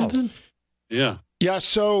Cassidy Hutchinson? Yeah. Yeah,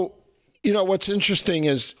 so, what's interesting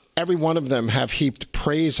is every one of them have heaped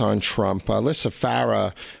praise on Trump. Alyssa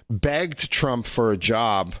Farah begged Trump for a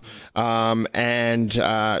job, and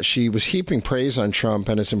she was heaping praise on Trump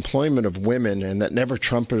and his employment of women, and that never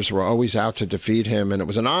Trumpers were always out to defeat him. And it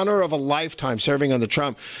was an honor of a lifetime serving under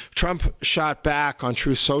Trump. Trump shot back on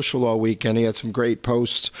Truth Social all weekend. He had some great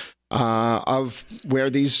posts of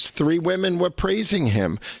where these 3 women were praising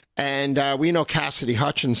him. And we know Cassidy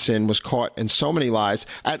Hutchinson was caught in so many lies,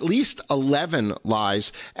 at least 11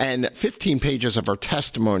 lies, and 15 pages of her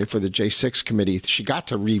testimony for the J6 committee. She got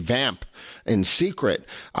to revamp in secret,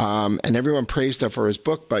 and everyone praised her for his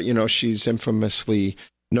book. But, she's infamously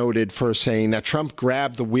noted for saying that Trump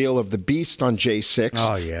grabbed the wheel of the beast on J6.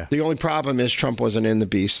 Oh, yeah. The only problem is Trump wasn't in the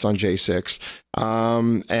beast on J6.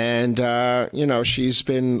 She's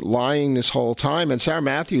been lying this whole time. And Sarah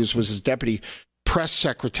Matthews was his deputy press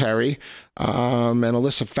secretary, and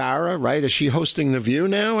Alyssa Farah, right? Is she hosting The View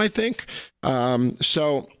now, I think? There's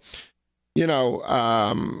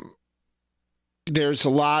a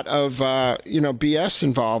lot of, BS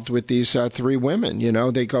involved with these three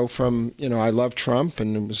women. They go from, I love Trump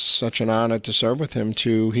and it was such an honor to serve with him,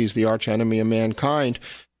 to he's the arch enemy of mankind.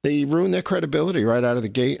 They ruin their credibility right out of the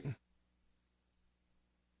gate.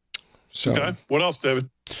 So, okay. What else, David?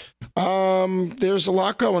 There's a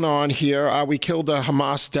lot going on here. We killed a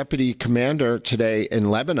Hamas deputy commander today in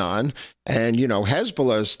Lebanon. And,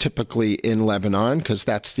 Hezbollah is typically in Lebanon because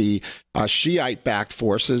that's the Shiite-backed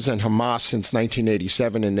forces. And Hamas, since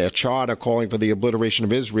 1987, in their charter calling for the obliteration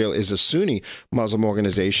of Israel, is a Sunni Muslim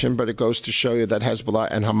organization. But it goes to show you that Hezbollah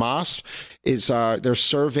and Hamas they're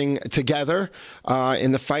serving together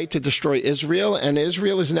in the fight to destroy Israel. And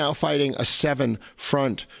Israel is now fighting a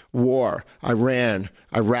 7-front war. Iran,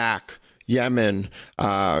 Iraq, Yemen,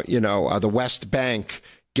 the West Bank,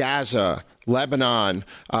 Gaza, Lebanon.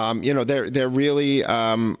 They're really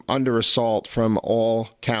under assault from all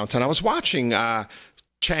counts. And I was watching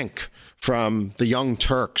Cenk from the Young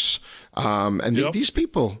Turks, and these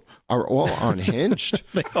people are all unhinged.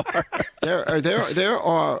 They are.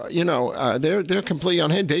 They're completely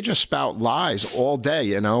unhinged. They just spout lies all day.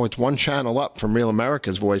 It's one channel up from Real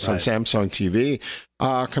America's Voice on Samsung TV.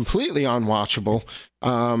 Completely unwatchable.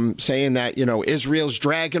 Saying that, Israel's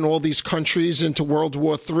dragging all these countries into World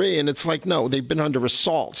War III. And it's like, no, they've been under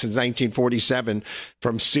assault since 1947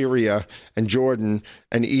 from Syria and Jordan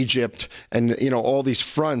and Egypt and, all these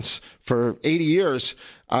fronts for 80 years.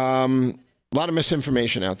 A lot of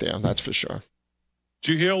misinformation out there, that's for sure.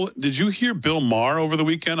 Did you hear Bill Maher over the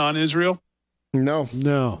weekend on Israel? No.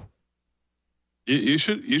 You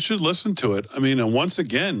should listen to it. I mean, and once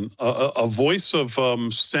again, a voice of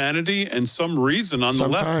sanity and some reason on the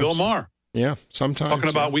left, Bill Maher. Yeah, sometimes. Talking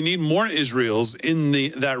about we need more Israels in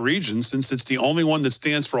that region since it's the only one that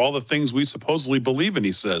stands for all the things we supposedly believe in,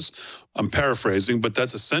 he says. I'm paraphrasing, but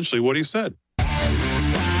that's essentially what he said.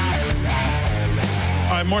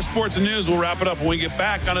 All right, more sports and news. We'll wrap it up when we get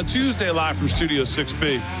back on a Tuesday live from Studio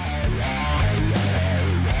 6B.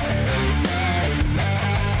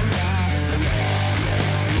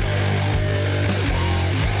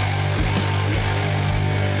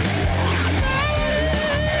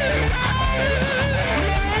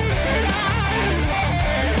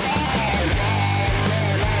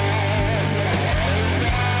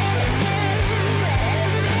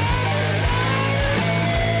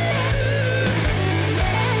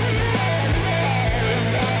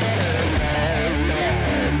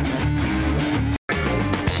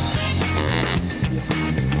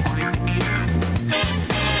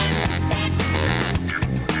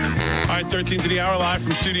 All right, 13 to the hour live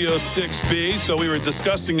from Studio 6B. So we were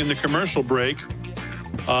discussing in the commercial break,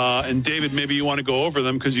 and David, maybe you want to go over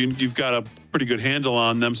them because you've got a pretty good handle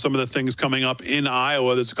on them. Some of the things coming up in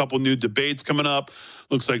Iowa. There's a couple new debates coming up.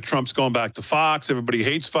 Looks like Trump's going back to Fox. Everybody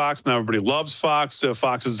hates Fox. Now everybody loves Fox.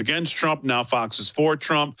 Fox is against Trump. Now Fox is for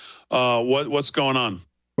Trump. What's going on?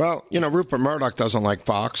 Well, Rupert Murdoch doesn't like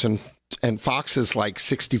Fox, and Fox is like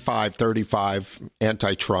 65-35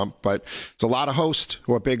 anti-Trump, but it's a lot of hosts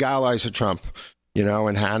who are big allies of Trump, and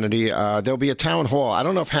Hannity. There'll be a town hall. I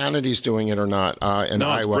don't know if Hannity's doing it or not in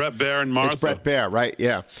Iowa. It's Brett Baer and Martha. It's Brett Baer, right?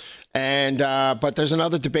 Yeah. And but there's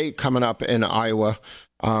another debate coming up in Iowa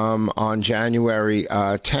on January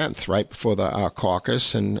 10th, right before the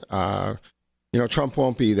caucus, and Trump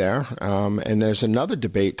won't be there. And there's another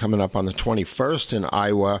debate coming up on the 21st in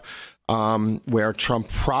Iowa, where Trump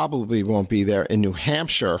probably won't be there in New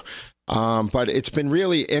Hampshire. But it's been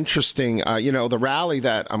really interesting. The rally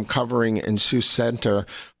that I'm covering in Sioux Center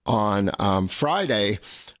on Friday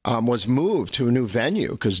was moved to a new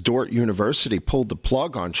venue because Dordt University pulled the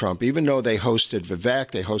plug on Trump, even though they hosted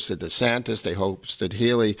Vivek, they hosted DeSantis, they hosted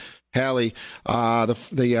Haley.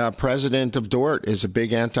 The president of Dordt is a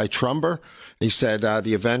big anti-Trumper. He said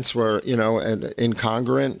the events were,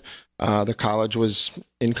 incongruent. The college was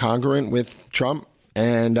incongruent with Trump,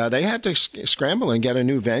 and they had to scramble and get a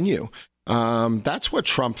new venue. That's what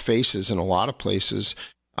Trump faces in a lot of places.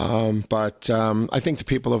 But I think the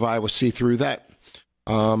people of Iowa see through that.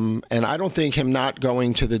 And I don't think him not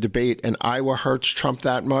going to the debate in Iowa hurts Trump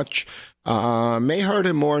that much. May hurt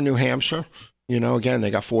him more in New Hampshire. Again,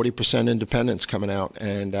 they got 40% independents coming out,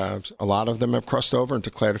 and a lot of them have crossed over and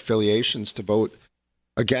declared affiliations to vote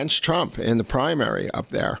against Trump in the primary up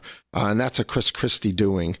there. And that's a Chris Christie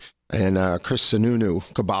doing and Chris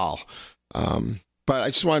Sununu cabal. But I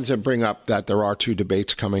just wanted to bring up that there are two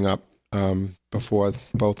debates coming up before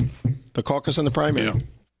both the caucus and the primary.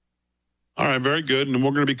 All right, very good. And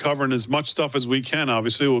we're going to be covering as much stuff as we can.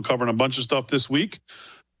 Obviously, we're covering a bunch of stuff this week.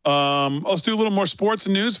 Let's do a little more sports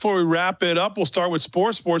and news before we wrap it up. We'll start with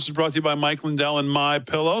sports. Sports is brought to you by Mike Lindell and My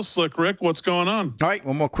Pillow. Slick Rick, what's going on? All right,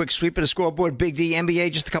 one more quick sweep of the scoreboard. Big D,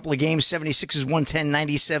 NBA, just a couple of games. 76ers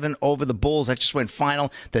 110-97 over the Bulls. That just went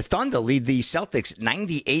final. The Thunder lead the Celtics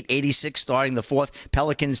 98-86 starting the fourth.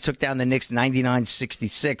 Pelicans took down the Knicks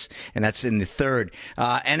 99-66, and that's in the third.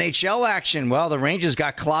 NHL action. Well, the Rangers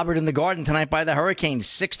got clobbered in the Garden tonight by the Hurricanes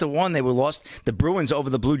 6-1. They were lost. The Bruins over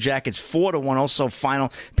the Blue Jackets 4-1. Also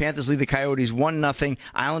final. Panthers lead the Coyotes 1-0.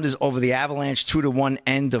 Islanders over the Avalanche 2-1,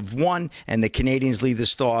 end of one. And the Canadians lead the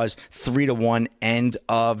Stars 3-1, end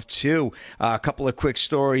of two. A couple of quick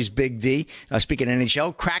stories, Big D. Speaking of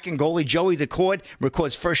NHL, Kraken goalie Joey Decord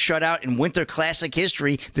records first shutout in Winter Classic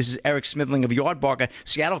history. This is Eric Smithling of Yardbarker.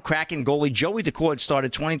 Seattle Kraken goalie Joey Decord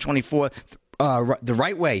started 2024 the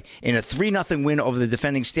right way in a 3-0 win over the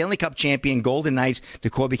defending Stanley Cup champion Golden Knights.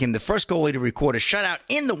 Decord became the first goalie to record a shutout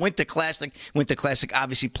in the Winter Classic. Winter Classic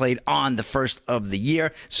obviously played on the first of the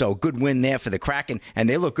year, so good win there for the Kraken, and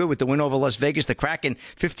they look good with the win over Las Vegas. The Kraken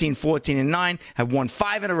 15-14-9 have won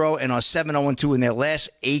 5 in a row and are 7-0-2 in their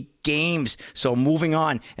last 8 games. So moving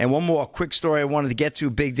on. And one more quick story I wanted to get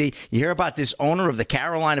to, Big D. You hear about this owner of the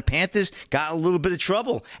Carolina Panthers got a little bit of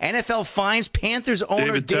trouble. NFL fines Panthers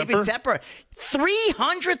owner David Tepper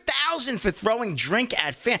 $300,000 for throwing drink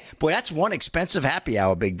at fan. Boy, that's one expensive happy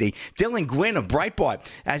hour, Big D. Dylan Gwynn of Breitbart.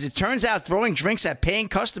 As it turns out, throwing drinks at paying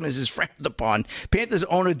customers is frowned upon. Panthers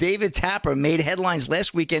owner David Tepper made headlines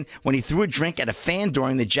last weekend when he threw a drink at a fan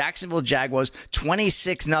during the Jacksonville Jaguars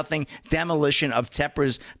 26-0 demolition of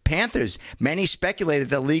Tepper's Panthers. Many speculated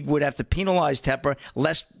the league would have to penalize Tepper,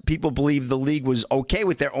 lest people believe the league was okay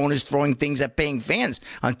with their owners throwing things at paying fans.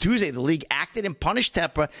 On Tuesday, the league acted and punished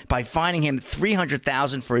Tepper by fining him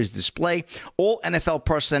 $300,000 for his display. All NFL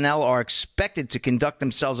personnel are expected to conduct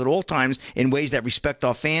themselves at all times in ways that respect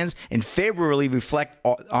our fans and favorably reflect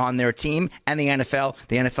on their team and the NFL,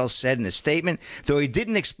 the NFL said in a statement. Though he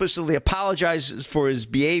didn't explicitly apologize for his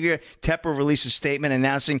behavior, Tepper released a statement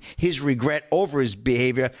announcing his regret over his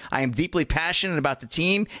behavior. I am deeply passionate about the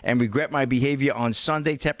team and regret my behavior on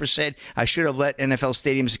Sunday, Tepper said. I should have let NFL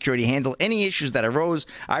stadium security handle any issues that arose.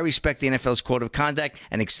 I respect the NFL's code of conduct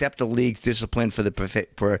and accept the league's discipline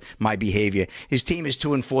for my behavior. His team is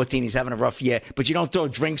 2-14. He's having a rough year, but you don't throw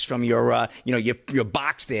drinks from your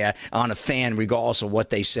box there on a fan, regardless of what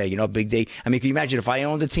they say. You know, Big D. I mean, can you imagine if I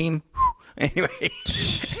owned a team? Anyway,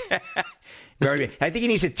 very big. I think he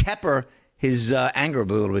needs to Tepper his anger a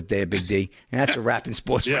little bit there, Big D. And that's a wrap in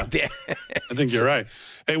sports right there. I think you're right.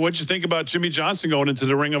 Hey, what'd you think about Jimmy Johnson going into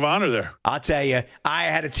the Ring of Honor there? I'll tell you, I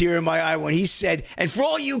had a tear in my eye when he said, and for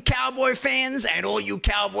all you Cowboy fans and all you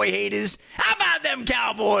Cowboy haters, how about them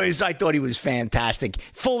Cowboys? I thought he was fantastic.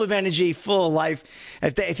 Full of energy, full of life.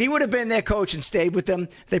 If he would have been their coach and stayed with them,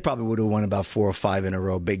 they probably would have won about 4 or 5 in a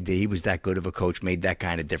row. Big D, he was that good of a coach, made that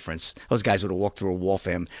kind of difference. Those guys would have walked through a wall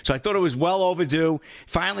for him. So I thought it was well overdue.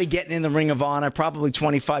 Finally getting in the Ring of Honor, probably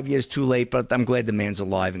 25 years too late, but I'm glad the man's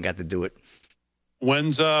alive and got to do it.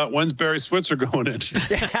 When's Barry Switzer going in?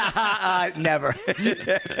 Never.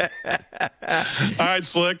 All right,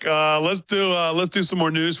 Slick. Let's do some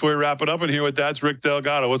more news before we wrap it up. And here with that's Rick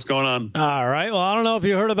Delgado. What's going on? All right. Well, I don't know if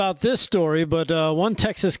you heard about this story, but one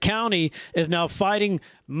Texas county is now fighting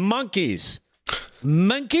monkeys.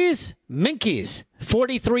 Minkies.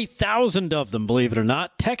 43,000 of them, believe it or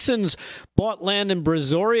not. Texans bought land in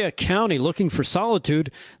Brazoria County looking for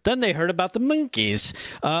solitude. Then they heard about the monkeys.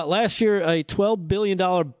 Last year, a $12 billion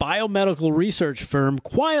biomedical research firm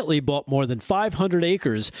quietly bought more than 500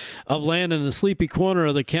 acres of land in the sleepy corner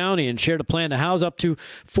of the county and shared a plan to house up to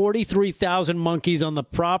 43,000 monkeys on the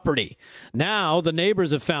property. Now, the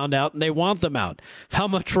neighbors have found out and they want them out. How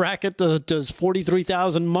much racket does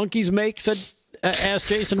 43,000 monkeys make, asked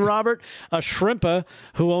Jason Robert, a shrimper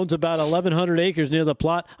who owns about 1,100 acres near the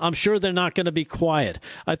plot. I'm sure they're not going to be quiet.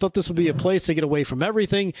 I thought this would be a place to get away from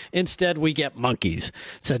everything. Instead, we get monkeys,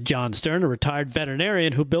 said John Stern, a retired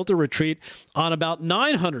veterinarian who built a retreat on about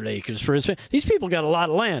 900 acres for his family. These people got a lot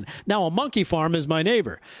of land. Now, a monkey farm is my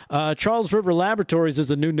neighbor. Charles River Laboratories is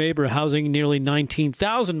the new neighbor housing nearly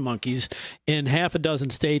 19,000 monkeys in half a dozen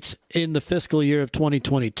states in the fiscal year of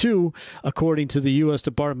 2022, according to the U.S.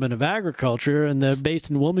 Department of Agriculture. And they're based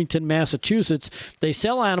in Wilmington, Massachusetts. They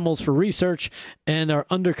sell animals for research and are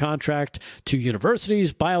under contract to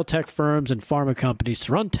universities, biotech firms, and pharma companies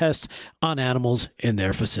to run tests on animals in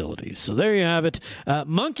their facilities. So there you have it.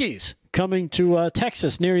 Monkeys coming to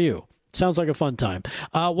Texas near you. Sounds like a fun time.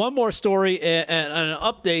 One more story and an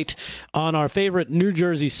update on our favorite New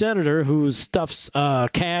Jersey senator who stuffs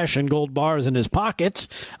cash and gold bars in his pockets.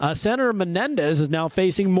 Senator Menendez is now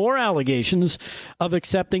facing more allegations of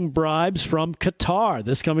accepting bribes from Qatar.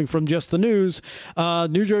 This coming from Just the News.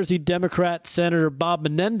 New Jersey Democrat Senator Bob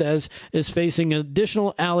Menendez is facing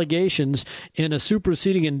additional allegations in a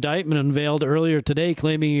superseding indictment unveiled earlier today,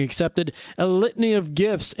 claiming he accepted a litany of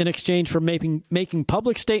gifts in exchange for making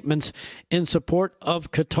public statements in support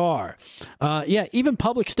of Qatar. Even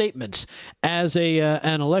public statements as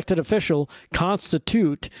an elected official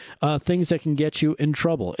constitute things that can get you in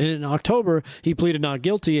trouble. In October, he pleaded not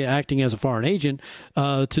guilty, acting as a foreign agent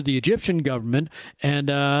to the Egyptian government, and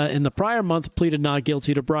in the prior month pleaded not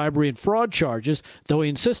guilty to bribery and fraud charges. Though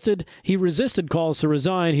he resisted calls to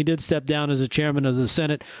resign, he did step down as a chairman of the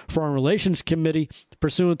Senate Foreign Relations Committee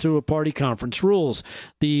pursuant to a party conference rules.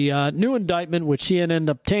 The new indictment, which CNN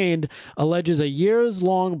obtained, alleges a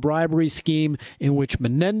years-long bribery scheme in which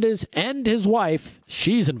Menendez and his wife,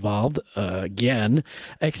 she's involved again,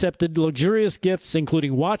 accepted luxurious gifts,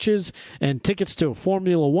 including watches and tickets to a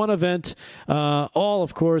Formula One event. All,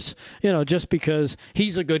 of course, just because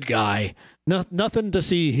he's a good guy. Nothing to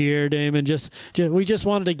see here, Damon. We just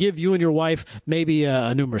wanted to give you and your wife maybe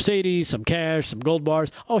a new Mercedes, some cash, some gold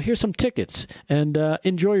bars. Oh, here's some tickets, and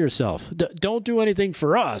enjoy yourself. Don't do anything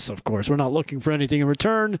for us, of course. We're not looking for anything in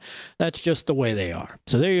return. That's just the way they are.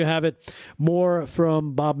 So there you have it. More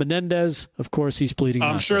from Bob Menendez. Of course, he's pleading.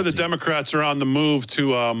 I'm sure the Democrats are on the move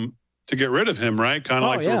to get rid of him, right? Kind of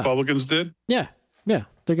like the Republicans did. Yeah.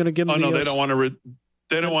 They're going to give him. Oh no, they don't want to.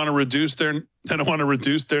 They don't want to reduce their. They don't want to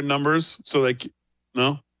reduce their numbers, so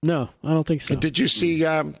no. No, I don't think so. Did you see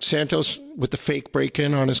Santos with the fake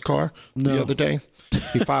break-in on his car the other day?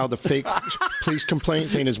 He filed a fake police complaint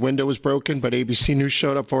saying his window was broken, but ABC News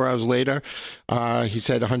showed up 4 hours later. He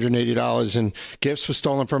said $180 in gifts was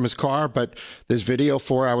stolen from his car, but there's video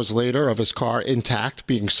 4 hours later of his car intact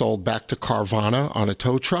being sold back to Carvana on a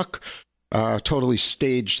tow truck. Totally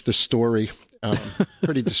staged the story.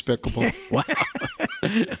 Pretty despicable. Wow.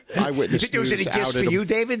 Eyewitness. You think there was any gifts for you,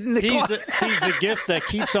 David, in the car? He's the gift that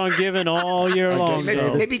keeps on giving all year long.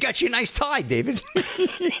 Maybe he got you a nice tie, David. And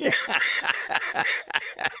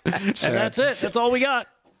that's it. That's all we got.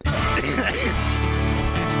 All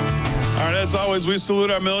right, as always, we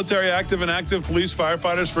salute our military, active and active police,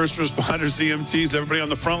 firefighters, first responders, EMTs, everybody on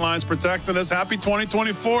the front lines protecting us. Happy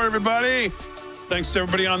 2024, everybody. Thanks to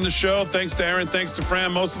everybody on the show. Thanks to Aaron. Thanks to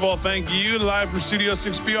Fran. Most of all, thank you, live from Studio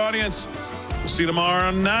 6B audience. We'll see you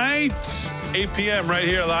tomorrow night, 8 p.m. right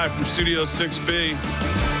here live from Studio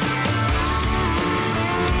 6B.